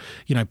has got,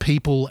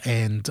 people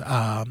and,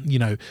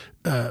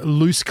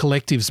 loose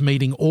collectives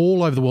meeting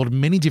all over the world in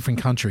many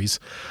different countries.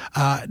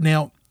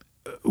 Now,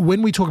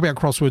 when we talk about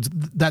crosswords,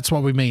 that's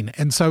what we mean.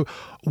 And so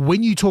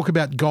when you talk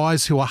about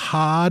guys who are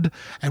hard,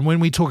 and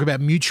when we talk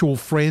about mutual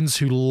friends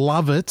who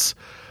love it,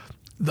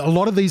 a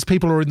lot of these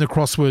people are in the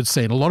crossword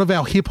scene. A lot of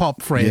our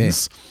hip-hop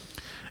friends... Yeah.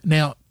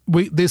 Now,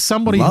 there's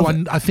somebody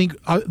I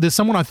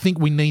think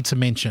we need to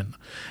mention,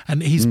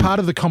 and he's part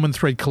of the Common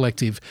Thread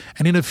Collective.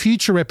 And in a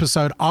future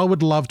episode, I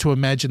would love to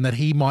imagine that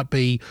he might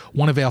be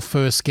one of our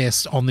first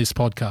guests on this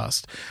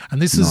podcast.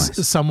 And this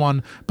is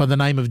someone by the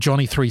name of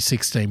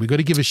Johnny316. We've got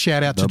to give a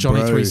shout out to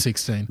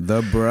Johnny316,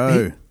 the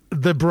bro.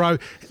 The bro.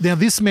 Now,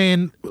 this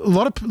man, a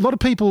lot of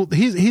people.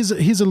 Here's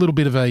a little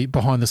bit of a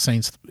behind the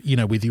scenes,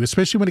 with you,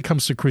 especially when it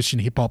comes to Christian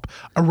hip hop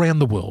around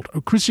the world.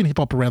 Christian hip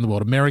hop around the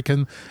world,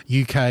 American,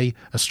 UK,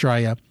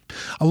 Australia.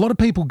 A lot of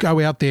people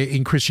go out there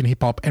in Christian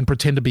hip hop and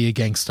pretend to be a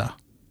gangster.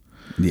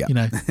 Yeah,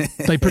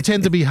 they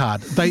pretend to be hard.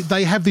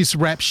 They have this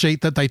rap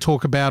sheet that they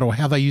talk about, or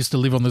how they used to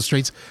live on the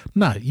streets.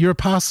 No, you're a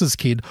pastor's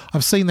kid.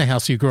 I've seen the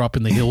house you grew up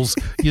in the hills.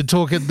 You're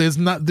talking. There's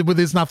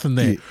nothing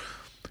there.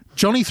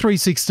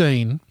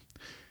 Johnny316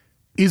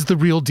 is the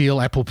real deal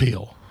apple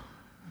peel.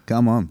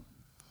 Come on.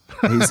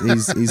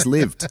 He's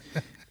lived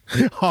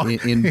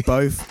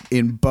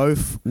in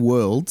both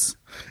worlds.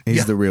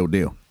 He's the real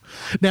deal.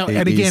 Now,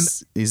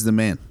 he's the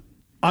man.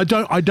 I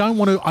don't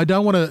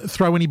want to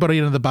throw anybody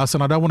under the bus,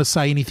 and I don't want to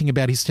say anything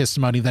about his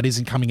testimony that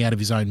isn't coming out of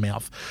his own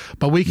mouth.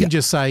 But we can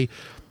just say,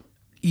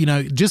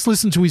 just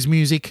listen to his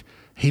music.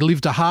 He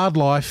lived a hard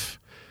life.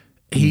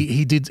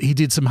 He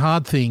did some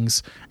hard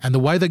things, and the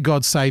way that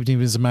God saved him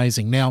is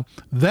amazing. Now,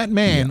 that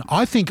man,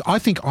 I think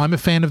I'm a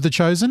fan of The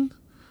Chosen.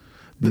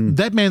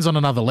 That man's on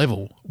another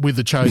level with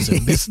The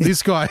Chosen.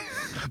 This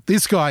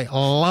guy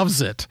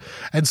loves it,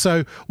 and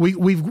so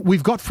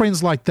we've got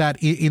friends like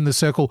that in the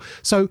circle.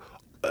 So,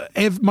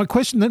 Ev, my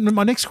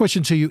next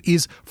question to you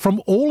is: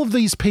 from all of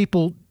these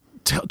people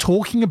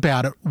talking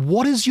about it,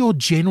 what is your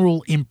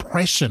general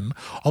impression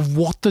of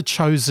what The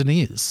Chosen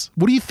is?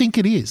 What do you think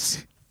it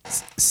is?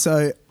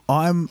 So.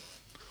 I'm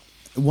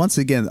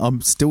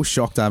still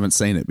shocked I haven't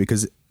seen it,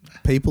 because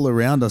people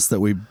around us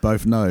that we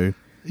both know,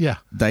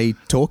 they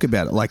talk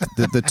about it. Like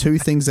the two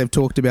things they've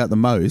talked about the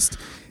most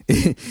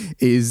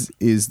is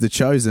The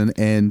Chosen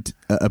and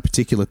a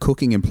particular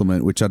cooking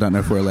implement, which I don't know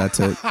if we're allowed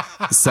to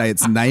say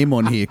its name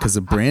on here because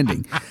of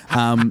branding.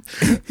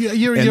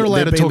 You're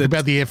allowed to talk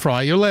about the air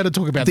fryer. You're allowed to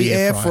talk about the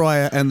air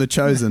fryer and The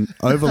Chosen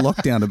over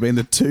lockdown have been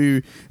the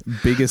two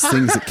biggest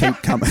things that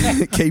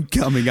keep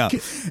coming up.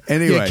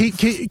 Anyway,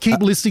 keep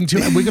listening to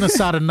it. We're going to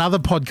start another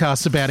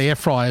podcast about air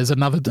fryers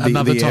another time.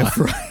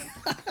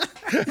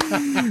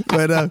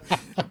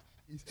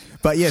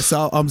 But yeah,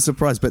 so I'm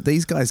surprised. But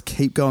these guys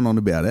keep going on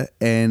about it.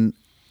 And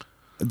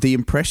the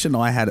impression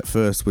I had at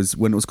first was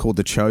when it was called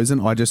The Chosen,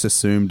 I just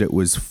assumed it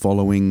was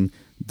following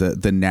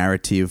the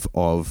narrative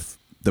of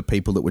the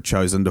people that were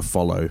chosen to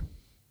follow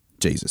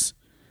Jesus.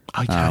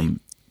 Okay.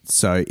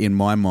 So in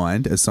my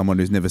mind, as someone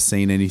who's never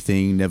seen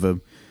anything, never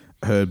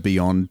heard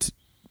beyond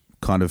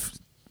kind of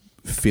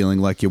feeling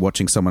like you're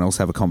watching someone else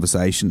have a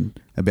conversation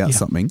about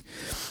something,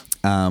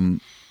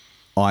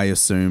 I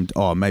assumed,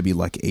 maybe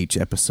like each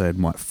episode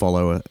might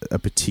follow a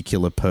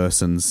particular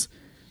person's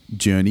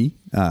journey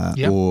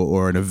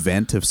or an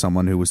event of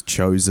someone who was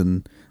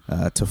chosen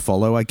to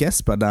follow, I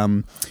guess. But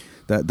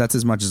that's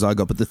as much as I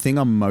got. But the thing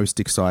I'm most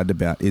excited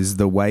about is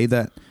the way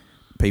that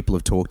people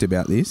have talked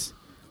about this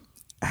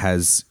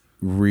has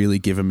really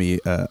given me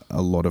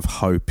a lot of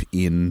hope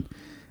in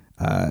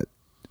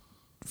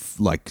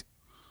like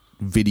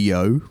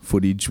video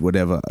footage,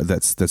 whatever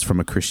that's from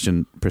a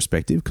Christian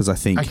perspective, because I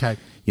think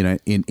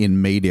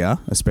in media,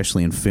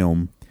 especially in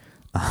film,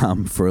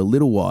 for a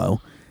little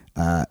while,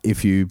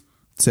 if you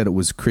said it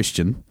was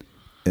Christian,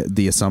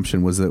 the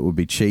assumption was that it would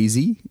be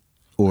cheesy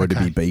or to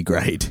be B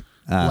grade.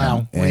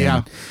 Wow,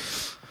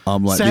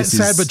 I'm like,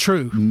 sad but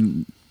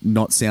true.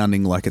 Not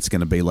sounding like it's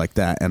going to be like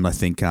that, and I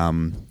think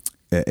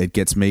it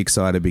gets me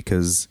excited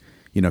because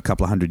a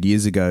couple of 100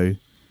 years ago,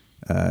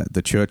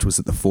 the church was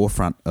at the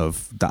forefront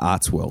of the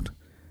arts world,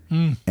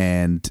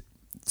 and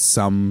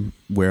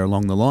somewhere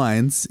along the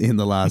lines in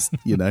the last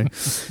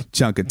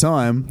chunk of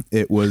time,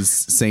 it was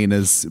seen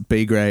as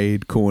B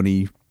grade,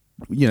 corny.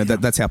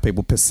 That's how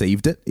people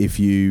perceived it if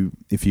you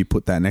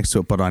put that next to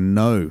it. But I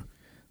know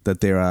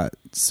that there are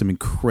some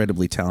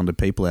incredibly talented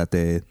people out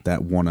there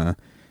that want to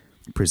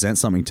present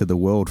something to the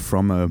world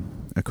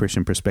from a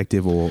Christian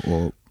perspective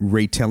or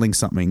retelling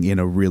something in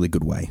a really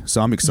good way.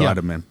 So I'm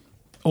excited, man.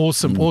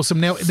 Awesome.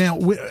 Now,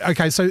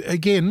 okay. So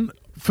again,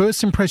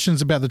 first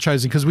impressions about The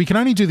Chosen, because we can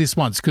only do this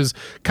once. Because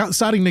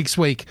starting next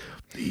week,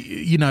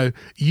 we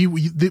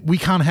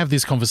can't have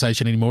this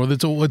conversation anymore.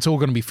 It's all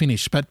going to be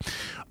finished. But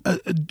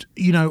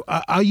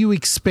are you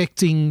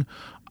expecting,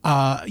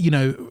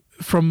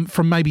 from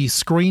maybe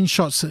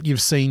screenshots that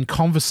you've seen,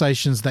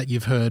 conversations that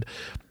you've heard,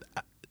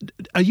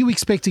 are you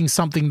expecting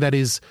something that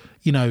is,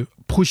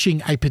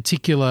 pushing a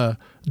particular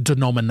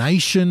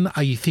denomination?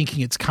 Are you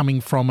thinking it's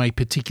coming from a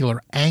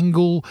particular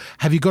angle?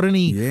 Have you got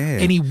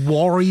any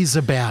worries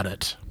about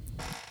it?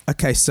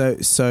 Okay,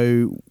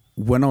 so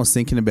when I was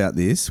thinking about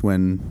this,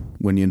 when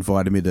you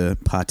invited me to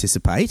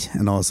participate,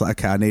 and I was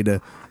like, okay,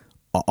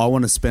 I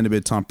want to spend a bit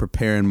of time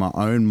preparing my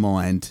own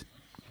mind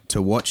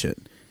to watch it,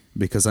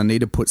 because I need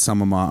to put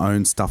some of my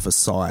own stuff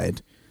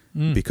aside,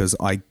 because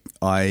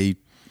I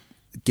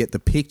get the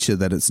picture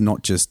that it's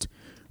not just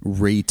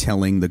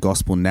retelling the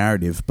gospel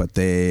narrative, but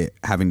they're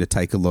having to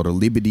take a lot of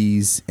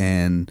liberties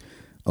and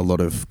a lot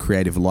of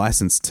creative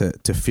license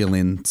to fill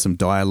in some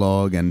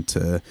dialogue and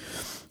to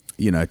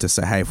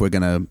say, hey, if we're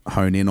going to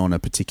hone in on a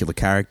particular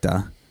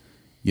character,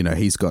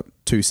 he's got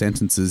 2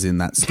 sentences in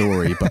that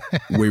story, but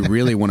we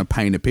really want to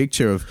paint a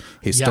picture of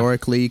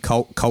historically,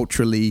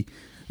 culturally,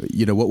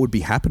 what would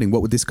be happening?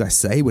 What would this guy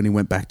say when he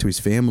went back to his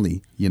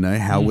family?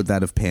 How would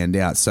that have panned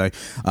out? So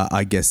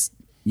I guess,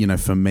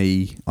 for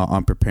me,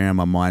 I'm preparing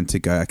my mind to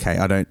go, okay,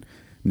 I don't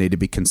need to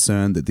be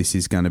concerned that this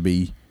is going to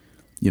be,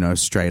 a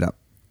straight up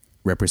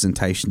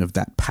representation of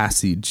that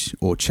passage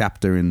or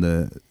chapter in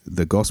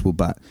the gospel,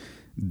 but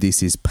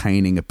this is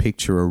painting a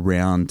picture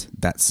around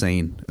that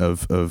scene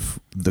of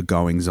the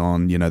goings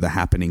on, the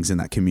happenings in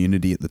that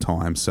community at the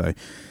time. So,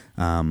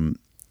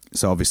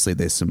 obviously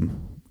there's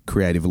some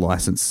creative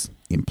license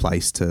in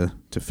place to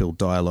fill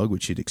dialogue,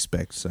 which you'd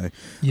expect. So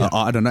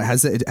I don't know.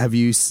 Have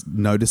you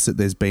noticed that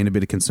there's been a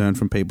bit of concern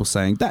from people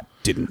saying that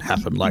didn't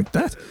happen like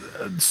that?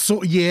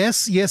 So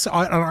yes.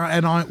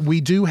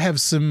 We do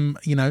have some.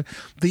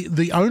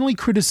 The only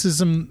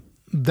criticism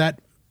that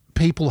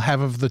people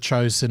have of The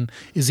Chosen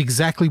is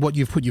exactly what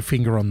you've put your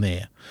finger on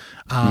there.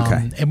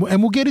 Okay. And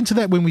we'll get into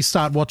that when we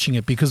start watching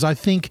it, because I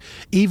think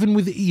even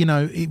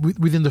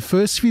within the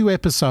first few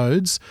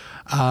episodes,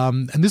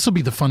 and this will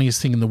be the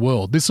funniest thing in the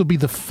world. This will be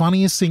the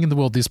funniest thing in the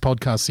world, this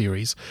podcast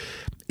series.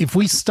 If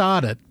we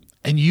start it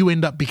and you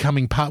end up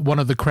becoming one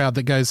of the crowd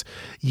that goes,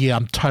 yeah,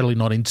 I'm totally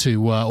not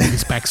into all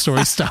this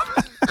backstory stuff.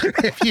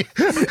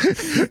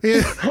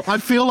 I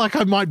feel like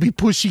I might be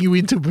pushing you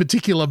into a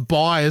particular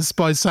bias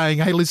by saying,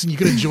 hey, listen, you're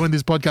going to join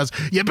this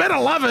podcast. You better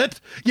love it.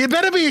 You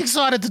better be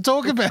excited to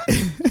talk about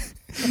it.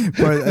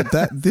 Bro,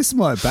 this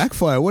might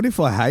backfire. What if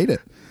I hate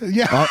it?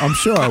 Yeah, I'm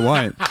sure I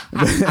won't.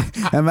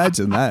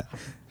 Imagine that.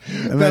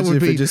 Imagine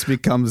if it just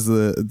becomes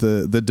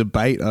the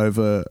debate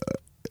over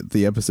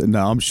the episode.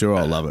 No, I'm sure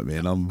I'll love it,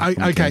 man.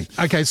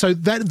 Okay. So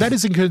that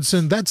is a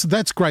concern.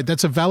 That's great.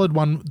 That's a valid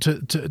one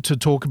to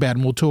talk about,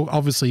 and we'll talk.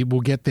 Obviously, we'll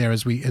get there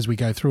as we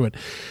go through it.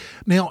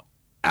 Now,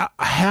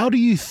 how do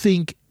you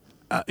think?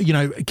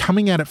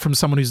 Coming at it from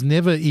someone who's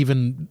never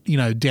even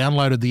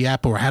downloaded the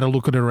app or had a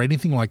look at it or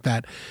anything like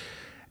that,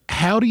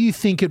 how do you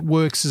think it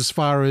works as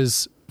far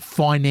as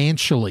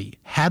financially?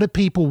 How do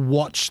people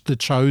watch The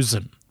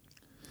Chosen?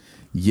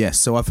 Yes,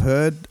 so I've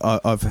heard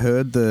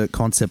the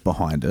concept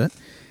behind it.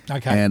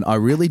 Okay. And I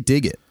really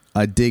dig it.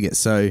 I dig it.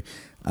 So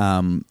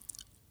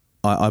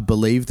I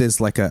believe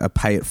there's like a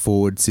pay it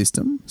forward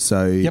system.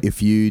 So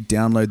if you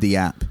download the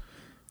app,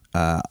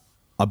 I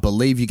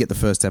believe you get the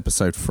first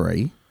episode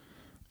free.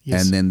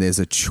 Yes. And then there's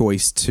a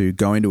choice to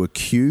go into a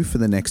queue for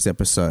the next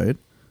episode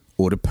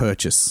or to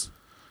purchase.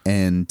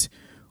 And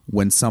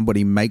when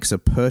somebody makes a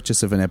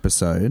purchase of an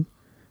episode,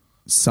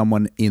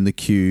 someone in the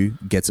queue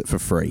gets it for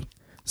free.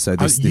 So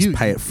this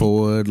pay it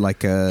forward,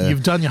 like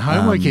you've done your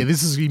homework here.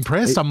 This is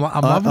impressed. I'm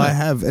loving it. I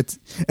have.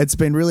 It's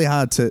been really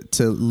hard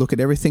to look at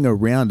everything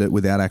around it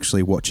without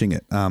actually watching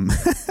it.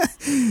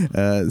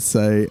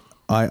 So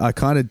I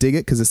kind of dig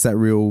it because it's that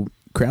real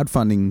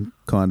crowdfunding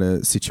kind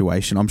of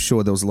situation. I'm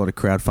sure there was a lot of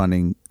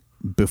crowdfunding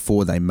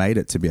before they made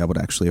it to be able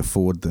to actually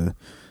afford the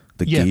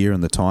gear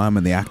and the time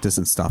and the actors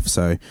and stuff.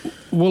 So,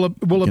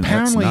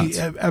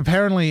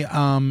 apparently,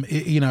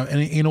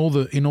 in all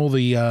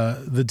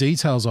the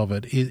details of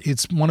it,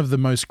 it's one of the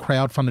most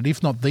crowdfunded,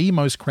 if not the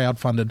most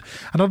crowdfunded.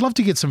 And I'd love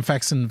to get some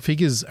facts and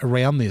figures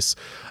around this.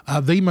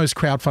 The most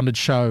crowdfunded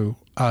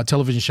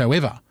television show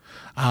ever.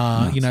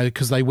 Nice.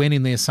 Because they went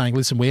in there saying,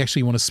 listen, we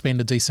actually want to spend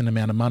a decent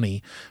amount of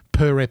money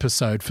per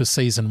episode for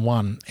season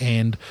 1.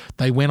 And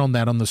they went on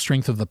that on the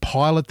strength of the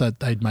pilot that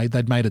they'd made.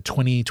 They'd made a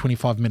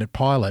 20-25 minute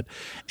pilot,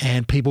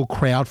 and people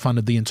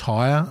crowdfunded the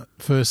entire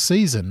first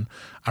season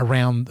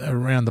around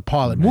the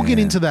pilot. We'll get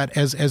into that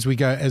as we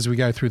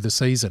go through the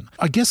season.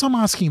 I guess I'm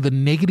asking the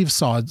negative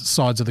sides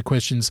of the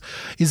questions.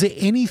 Is there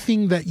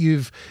anything that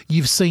you've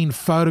seen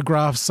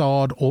photographs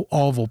of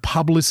or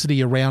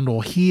publicity around,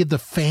 or hear the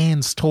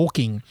fans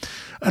talking?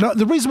 And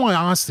the reason why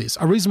I ask this,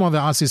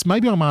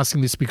 maybe I'm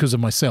asking this because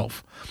of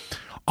myself.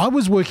 I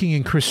was working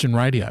in Christian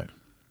radio,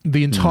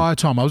 the entire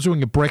time. I was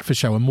doing a breakfast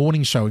show, a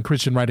morning show in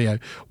Christian radio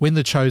when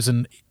The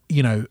Chosen,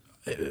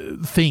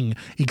 thing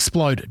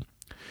exploded.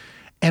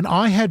 And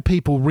I had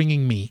people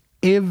ringing me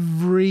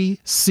every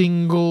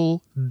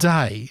single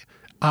day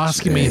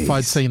asking me if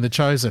I'd seen The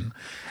Chosen.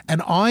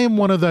 And I am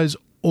one of those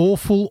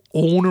awful,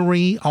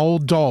 ornery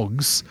old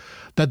dogs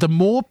that the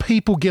more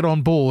people get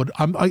on board,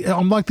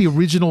 I'm like the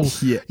original,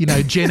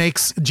 Gen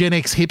X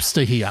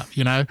hipster here,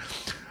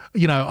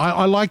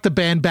 I like the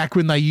band back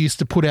when they used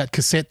to put out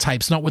cassette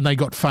tapes, not when they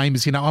got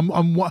famous. That's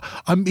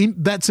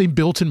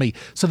inbuilt in me.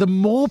 So the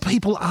more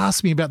people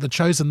ask me about The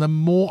Chosen, the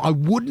more I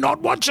would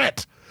not watch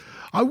it.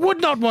 I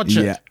would not watch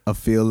it. Yeah, I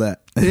feel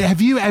that.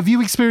 Have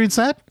you experienced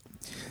that?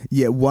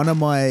 Yeah, one of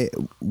my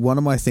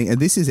things, and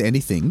this is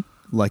anything,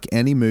 like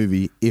any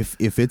movie, if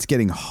it's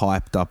getting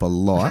hyped up a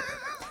lot,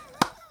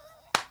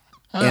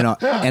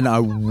 and I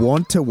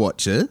want to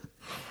watch it,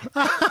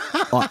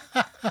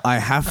 I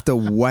have to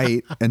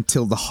wait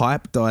until the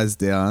hype dies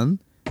down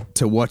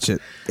to watch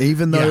it,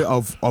 even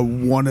though I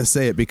want to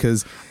see it,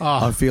 because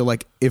I feel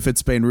like if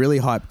it's been really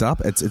hyped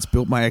up, it's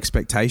built my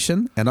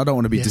expectation, and I don't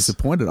want to be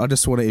disappointed. I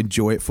just want to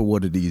enjoy it for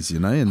what it is,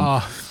 And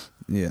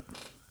yeah,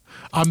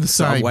 I'm the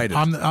same. So I waited.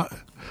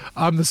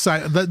 I'm the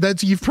same.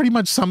 That's you've pretty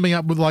much summed me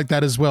up with like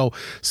that as well.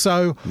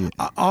 So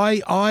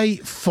I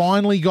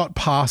finally got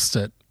past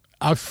it.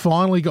 And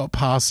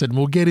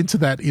we'll get into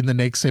that in the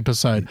next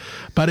episode.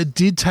 But it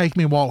did take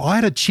me a while. I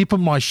had a chip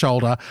on my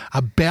shoulder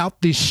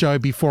about this show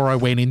before I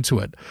went into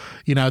it.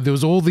 There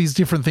was all these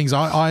different things.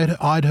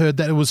 I'd heard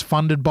that it was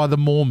funded by the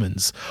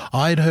Mormons.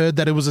 I'd heard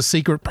that it was a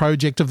secret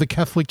project of the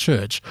Catholic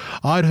Church.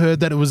 I'd heard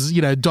that it was,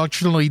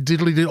 doctrinally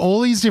diddly,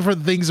 all these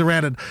different things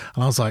around it.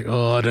 And I was like,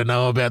 I don't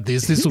know about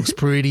this. This looks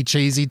pretty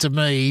cheesy to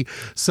me.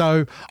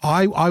 So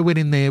I went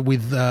in there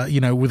with,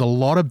 with a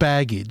lot of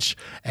baggage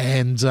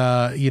and,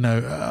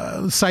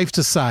 safe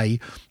to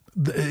say,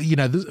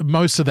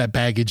 most of that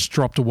baggage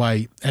dropped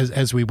away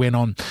as we went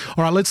on.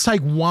 All right, let's take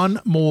one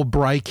more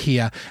break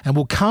here and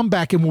we'll come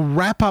back and we'll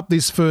wrap up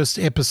this first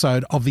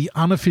episode of the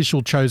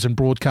unofficial Chosen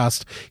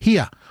broadcast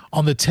here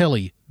on the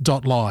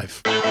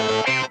telly.live.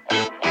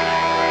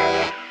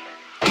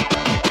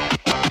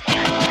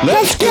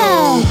 Let's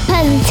go!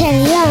 Put the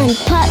telly on,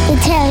 put the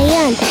telly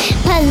on,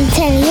 put the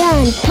telly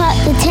on, put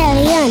the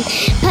telly on,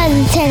 put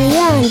the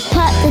telly on,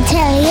 put the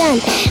telly on,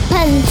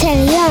 put the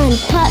telly on,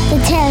 put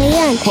the telly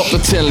on. Pop the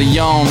telly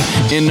on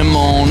in the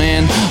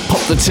morning,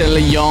 pop the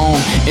telly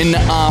on in the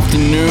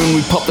afternoon,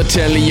 we pop the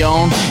telly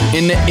on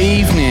in the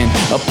evening,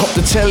 pop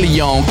the telly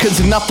on, 'cause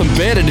there's nothing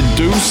better to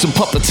do, so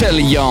pop the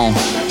telly on.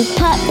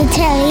 Put the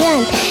telly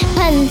on,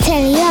 put the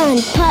telly on,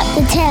 put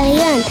the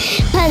telly on,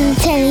 put the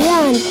telly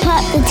on,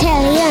 put the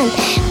telly on,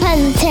 put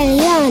the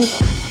telly on.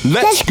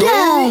 Let's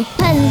go!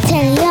 Put the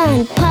telly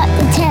on, put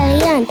the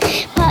telly on,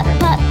 put.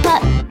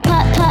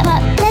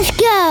 Let's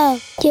go!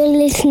 You're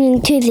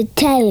listening to the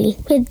telly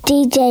with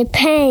DJ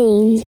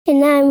Payne,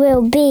 and I'm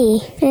Will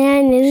B, and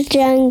I'm the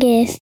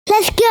strongest.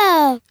 Let's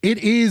go! It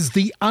is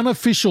the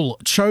unofficial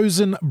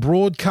Chosen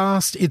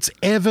broadcast. It's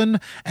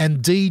Evan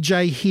and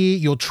DJ here,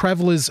 your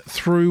travellers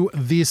through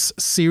this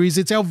series.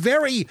 It's our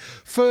very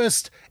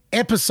first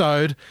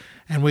episode,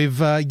 and we've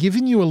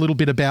given you a little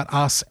bit about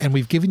us, and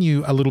we've given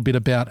you a little bit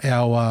about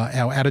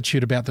our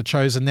attitude about The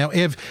Chosen. Now,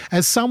 Ev,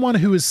 as someone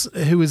who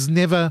has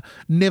never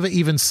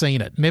even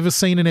seen it, never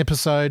seen an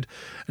episode,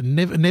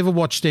 never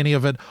watched any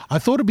of it, I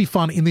thought it'd be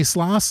fun in this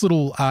last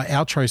little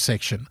outro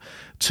section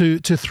to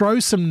throw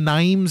some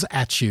names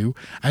at you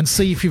and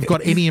see if you've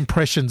got any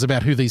impressions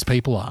about who these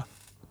people are.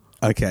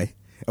 Okay.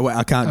 Well,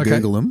 I can't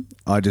Google them.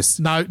 I just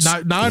no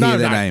their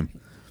name.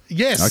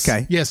 Yes.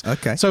 Okay. Yes.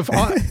 Okay. So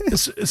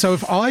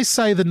if I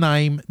say the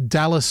name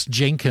Dallas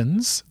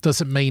Jenkins,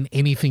 does it mean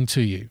anything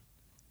to you?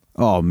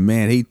 Oh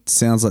man, he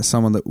sounds like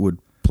someone that would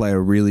play a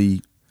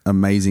really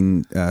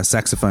amazing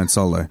saxophone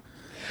solo.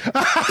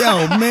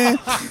 Yo, man,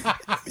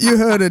 you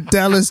heard of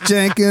Dallas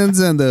Jenkins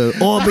and the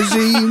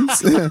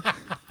Aubergines?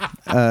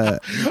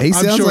 He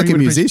sounds like a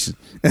musician.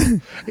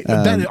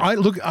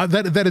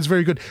 That is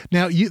very good.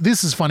 Now,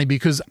 this is funny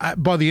because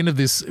by the end of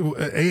this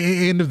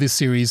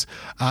series,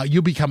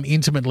 you'll become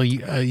intimately,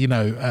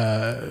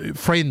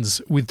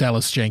 friends with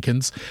Dallas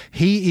Jenkins.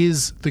 He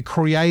is the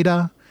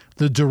creator,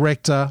 the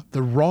director,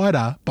 the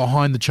writer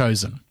behind The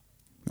Chosen.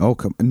 Oh,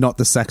 not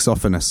the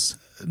saxophonist.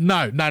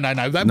 No.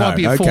 That might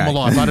be a former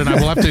life. I don't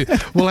know.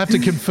 We'll have to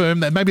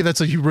confirm that. Maybe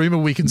that's a rumor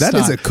we can start.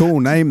 That is a cool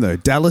name, though.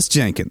 Dallas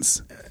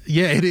Jenkins.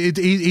 Yeah,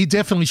 he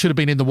definitely should have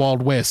been in the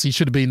Wild West. He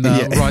should have been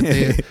right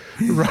there,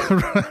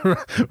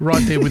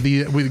 right there with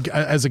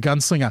as a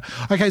gunslinger.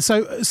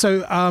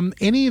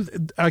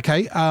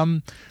 Okay,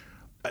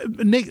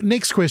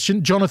 next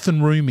question,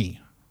 Jonathan Rumi.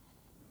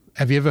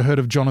 Have you ever heard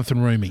of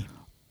Jonathan Rumi?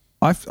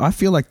 I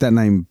feel like that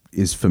name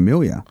is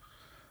familiar.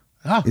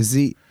 Ah. Is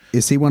he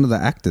one of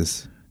the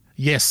actors?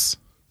 Yes.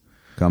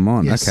 Come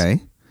on. Yes.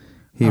 Okay.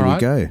 Here we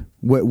go.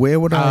 Where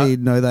would I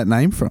know that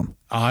name from?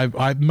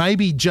 I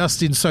maybe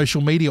just in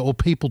social media or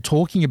people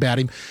talking about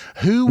him.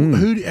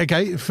 Who?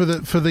 Okay, for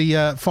the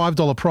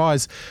 $5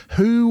 prize,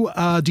 who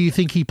do you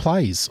think he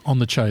plays on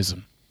The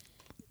Chosen?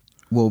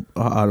 Well,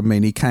 I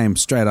mean, he came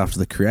straight after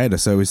the Creator.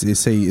 So is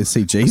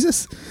he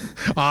Jesus?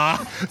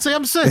 See,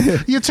 I'm saying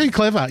you're too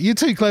clever. You're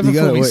too clever You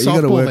for me.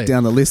 got to work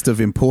down the list of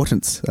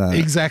importance.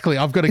 Exactly.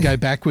 I've got to go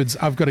backwards.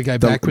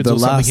 The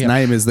last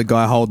name is the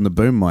guy holding the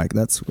boom mic.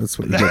 That's what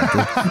you got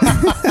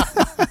to do.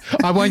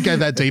 I won't go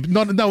that deep.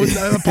 No,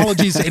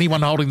 apologies to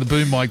anyone holding the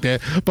boom mic there,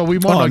 but we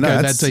might not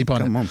go that deep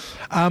on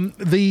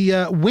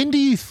it. When do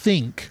you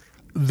think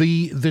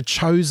the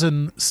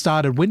Chosen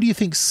started? When do you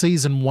think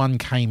season 1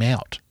 came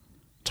out,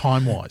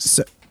 time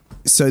wise?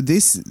 So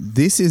this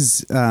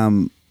is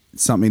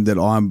something that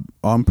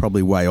I'm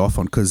probably way off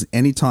on, because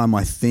anytime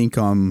I think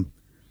I'm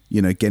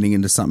getting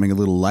into something a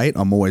little late,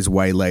 I'm always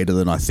way later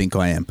than I think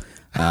I am.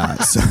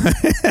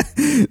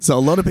 So a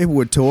lot of people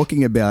were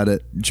talking about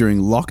it during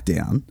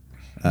lockdown.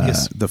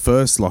 Yes. The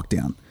first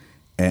lockdown,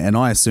 and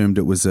I assumed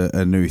it was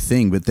a new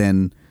thing, but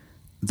then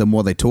the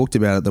more they talked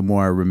about it, the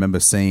more I remember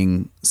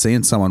seeing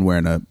someone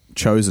wearing a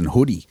Chosen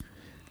hoodie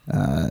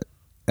at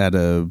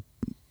a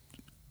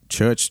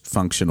church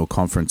function or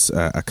conference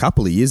a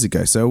couple of years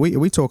ago. So are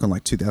we talking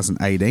like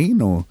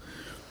 2018 or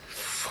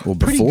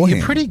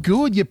beforehand?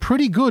 You're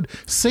pretty good.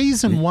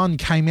 Season 1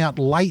 came out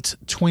late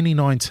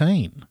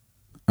 2019.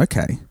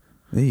 Okay,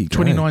 there you go.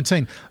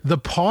 2019. The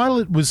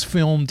pilot was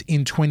filmed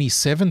in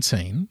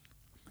 2017.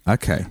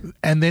 Okay,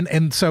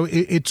 and so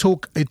it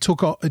took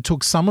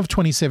some of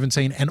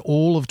 2017 and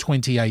all of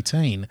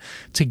 2018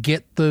 to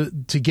get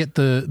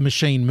the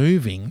machine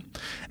moving,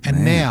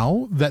 and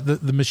now that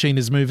the machine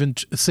is moving,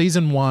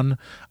 season 1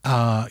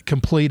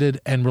 completed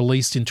and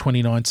released in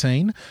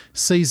 2019,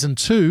 season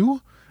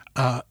 2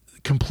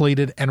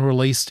 completed and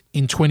released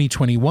in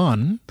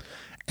 2021.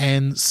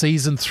 And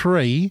season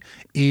 3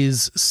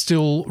 is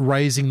still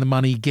raising the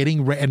money,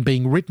 and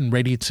being written,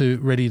 ready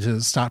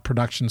to start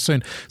production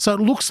soon. So it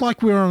looks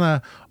like we're on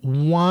a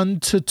 1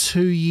 to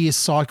 2 year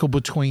cycle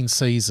between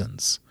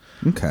seasons.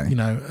 Okay,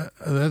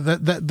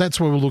 that's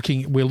what we're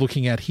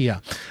looking at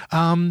here.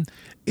 Who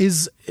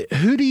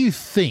do you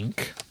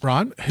think?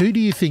 Right? Who do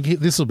you think?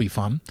 This will be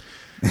fun.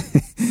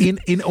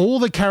 in all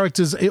the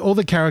characters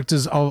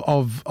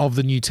of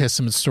the New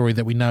Testament story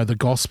that we know, the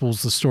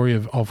Gospels, the story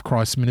of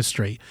Christ's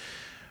ministry.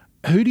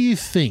 Who do you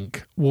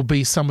think will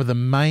be some of the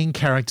main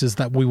characters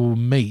that we will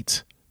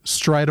meet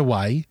straight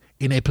away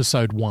in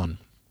episode 1?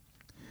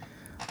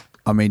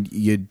 I mean,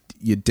 you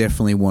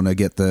definitely want to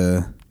get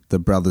the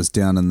brothers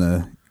down in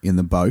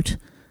the boat.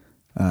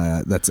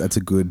 That's a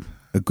good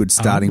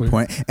starting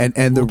point.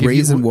 And the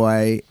reason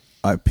why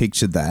I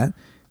pictured that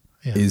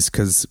is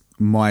because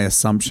my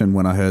assumption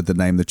when I heard the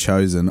name The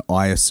Chosen,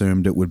 I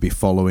assumed it would be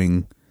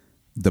following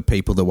the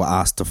people that were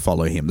asked to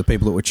follow him, the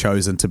people that were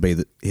chosen to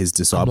be his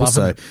disciples.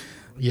 So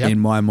in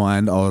my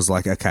mind, I was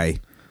like, okay,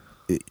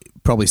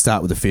 probably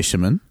start with the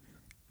fishermen.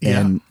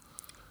 And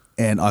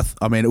I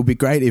mean, it would be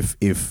great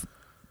if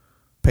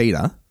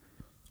Peter,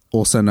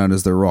 also known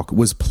as the Rock,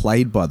 was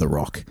played by the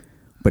Rock,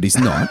 but he's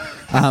not.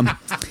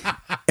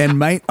 And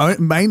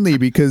mainly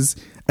because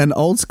an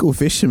old school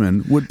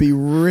fisherman would be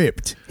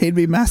ripped. He'd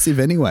be massive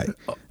anyway.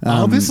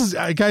 This is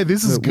okay.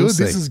 This is good.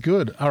 This is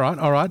good. All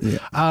right.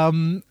 Yeah.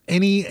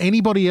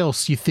 Anybody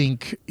else you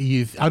think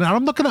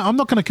I'm not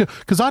gonna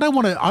because I don't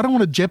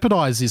want to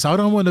jeopardize this. I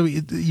don't want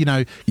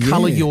to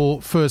color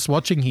your first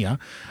watching here.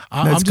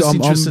 I'm just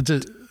interested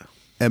to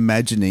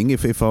imagining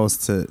if I was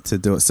to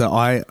do it. So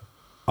I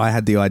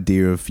had the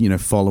idea of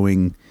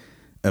following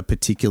a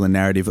particular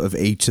narrative of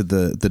each of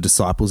the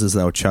disciples as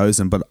they were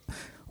chosen, but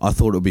I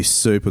thought it would be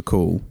super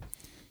cool,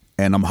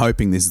 and I'm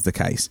hoping this is the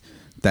case,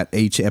 that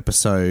each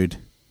episode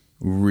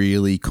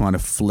really kind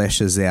of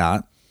fleshes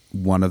out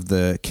one of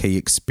the key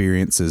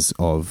experiences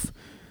of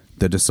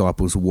the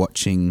disciples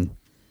watching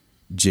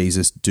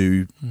Jesus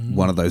do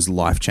one of those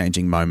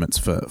life-changing moments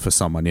for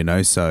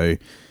someone, So,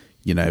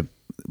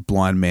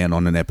 blind man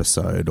on an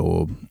episode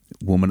or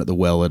woman at the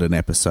well at an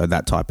episode,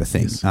 that type of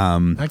thing. Yes.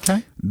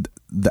 Okay.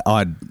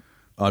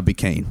 I'd be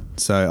keen.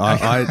 So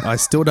I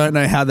still don't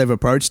know how they've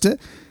approached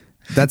it.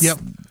 That's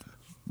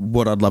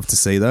what I'd love to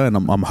see though, and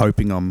I'm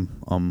hoping I'm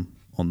on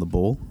the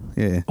ball.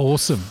 Yeah.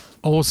 Awesome.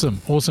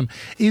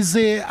 Is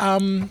there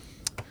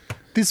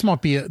this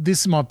might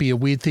be a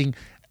weird thing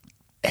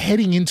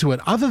heading into it,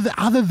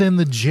 other than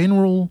the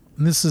general,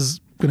 and this is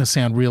going to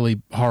sound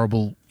really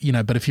horrible,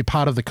 but if you're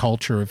part of the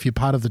culture, if you're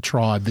part of the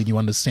tribe, then you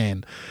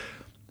understand.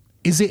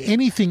 Is there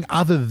anything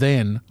other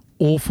than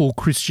awful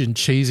Christian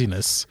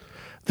cheesiness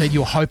that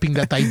you're hoping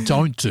that they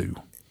don't do?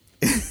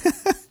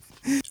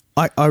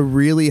 I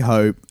really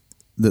hope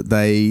that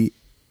they,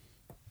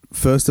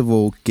 first of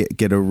all,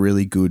 get a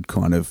really good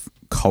kind of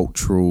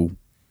cultural,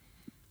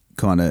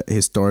 kind of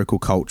historical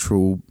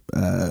cultural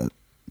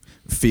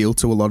feel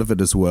to a lot of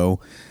it as well.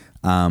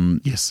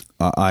 Yes.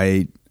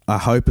 I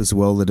hope as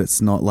well that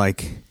it's not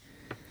like,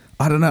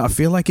 I don't know, I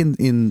feel like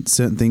in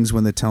certain things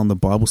when they're telling the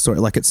Bible story,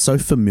 like it's so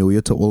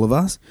familiar to all of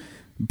us,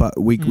 but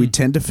we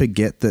tend to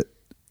forget that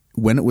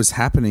when it was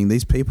happening,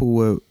 these people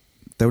were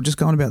just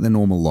going about their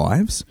normal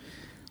lives.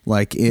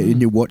 Like,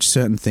 and you watch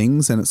certain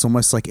things and it's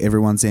almost like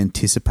everyone's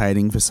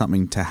anticipating for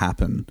something to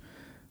happen,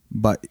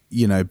 but,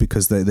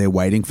 because they're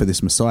waiting for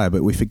this Messiah.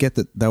 But we forget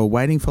that they were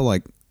waiting for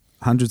like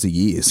hundreds of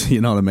years,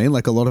 you know what I mean?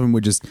 Like a lot of them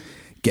were just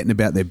getting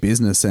about their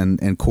business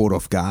and caught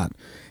off guard.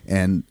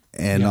 And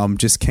I'm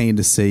just keen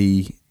to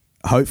see,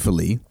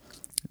 hopefully,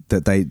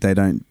 that they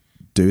don't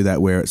do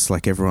that where it's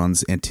like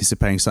everyone's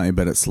anticipating something,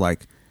 but it's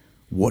like,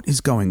 what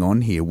is going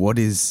on here? What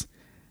is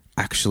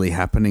actually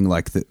happening?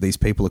 Like these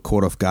people are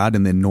caught off guard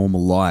in their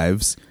normal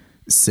lives,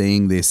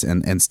 seeing this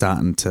and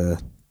starting to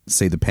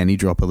see the penny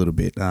drop a little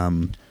bit.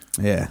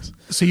 Yeah.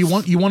 So you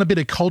want a bit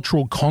of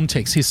cultural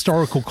context,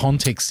 historical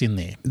context in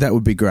there. That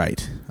would be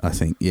great, I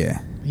think.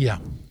 Yeah. Yeah.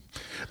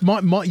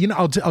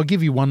 I'll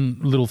give you one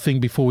little thing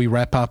before we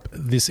wrap up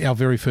our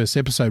very first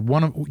episode.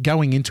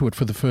 Going into it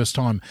for the first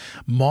time,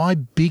 my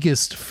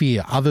biggest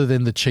fear, other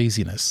than the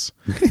cheesiness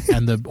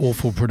and the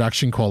awful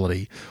production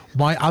quality,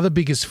 my other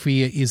biggest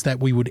fear is that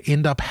we would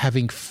end up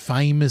having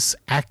famous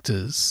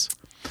actors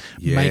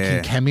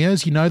making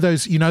cameos. You know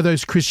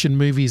those Christian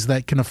movies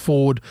that can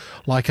afford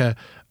like a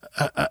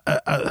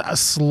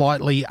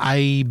slightly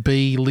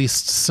A-B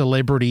list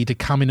celebrity to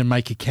come in and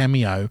make a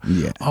cameo.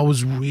 Yeah. I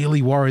was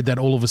really worried that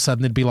all of a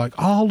sudden they'd be like,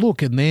 oh,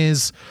 look, and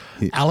there's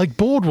Alec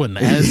Baldwin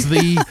as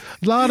the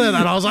and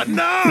I was like,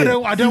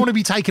 no, I don't want to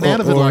be taken out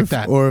of it like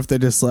that. Or if they're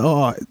just like,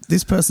 oh,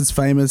 this person's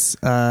famous,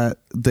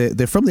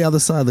 they're from the other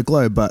side of the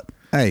globe, but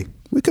hey,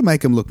 we could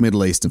make them look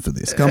Middle Eastern for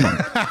this. Come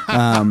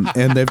on.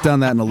 And they've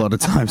done that in a lot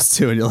of times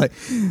too. And you're like,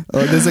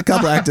 oh, there's a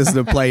couple of actors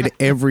that have played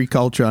every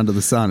culture under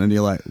the sun. And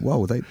you're like,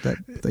 whoa, they got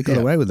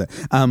away with that.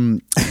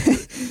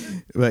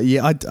 But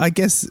yeah, I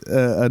guess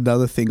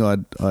another thing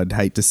I'd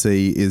hate to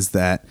see is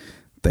that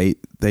they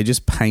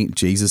just paint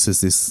Jesus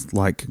as this,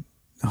 like,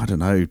 I don't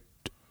know,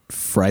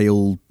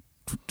 frail,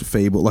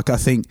 feeble. Like, I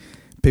think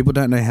people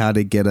don't know how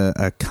to get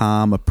a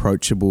calm,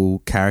 approachable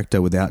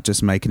character without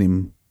just making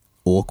him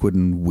awkward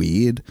and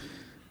weird.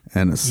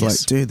 And it's like,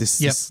 dude,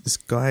 this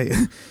guy,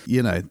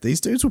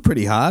 these dudes were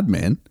pretty hard,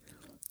 man.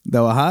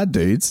 They were hard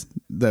dudes.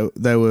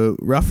 They were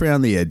rough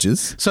around the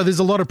edges. So there's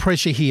a lot of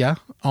pressure here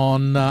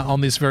on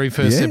this very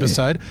first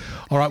episode.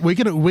 All right, we're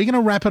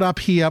gonna wrap it up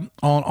here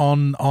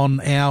on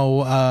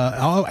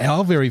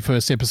our very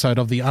first episode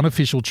of the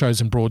unofficial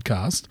Chosen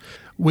broadcast.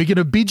 We're going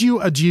to bid you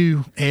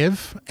adieu,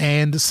 Ev,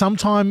 and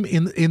sometime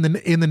in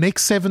the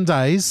next 7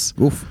 days,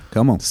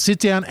 come on, sit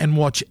down and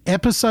watch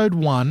episode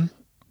 1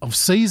 of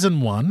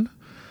season 1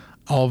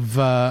 of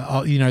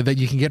that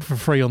you can get for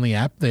free on the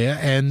app there,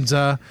 and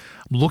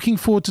looking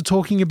forward to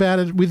talking about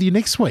it with you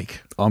next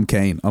week. I'm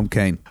keen.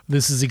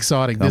 This is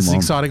exciting.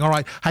 All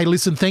right. Hey,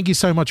 listen, thank you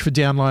so much for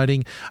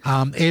downloading.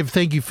 Ev,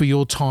 thank you for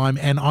your time,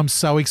 and I'm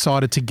so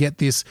excited to get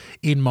this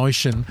in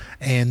motion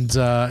and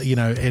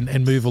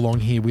move along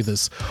here with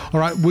us. All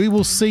right, we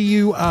will see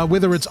you,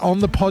 whether it's on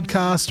the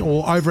podcast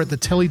or over at the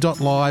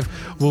telly.live.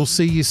 We'll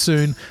see you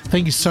soon.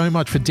 Thank you so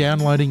much for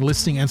downloading,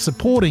 listening, and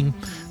supporting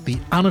the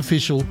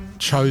unofficial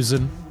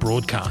Chosen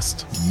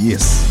broadcast.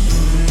 Yes.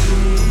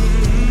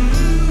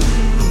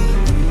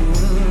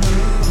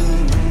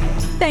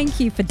 Thank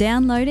you for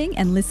downloading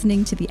and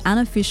listening to the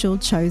unofficial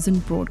Chosen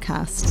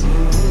broadcast.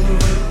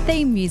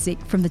 Theme music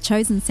from the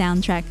Chosen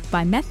soundtrack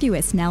by Matthew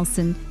S.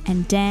 Nelson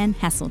and Dan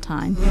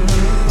Hasseltine.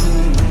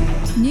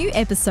 New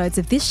episodes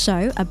of this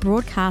show are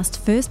broadcast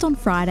first on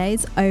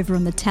Fridays over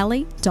on the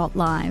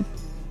telly.live.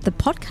 The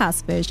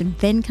podcast version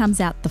then comes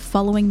out the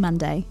following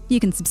Monday. You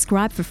can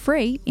subscribe for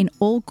free in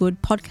all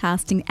good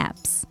podcasting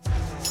apps.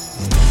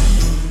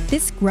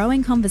 This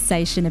growing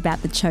conversation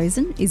about The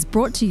Chosen is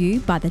brought to you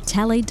by the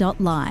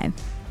telly.live.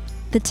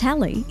 The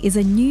Telly is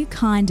a new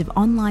kind of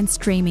online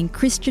streaming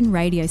Christian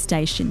radio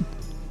station.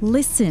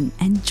 Listen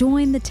and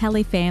join the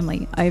Telly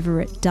family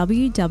over at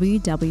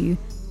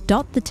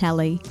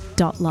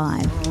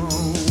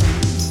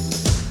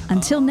www.thetelly.live.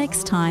 Until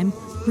next time,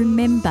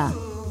 remember,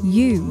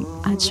 you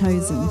are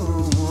chosen.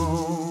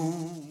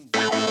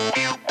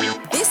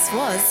 This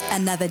was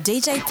another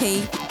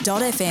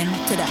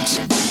DJP.FM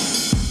production.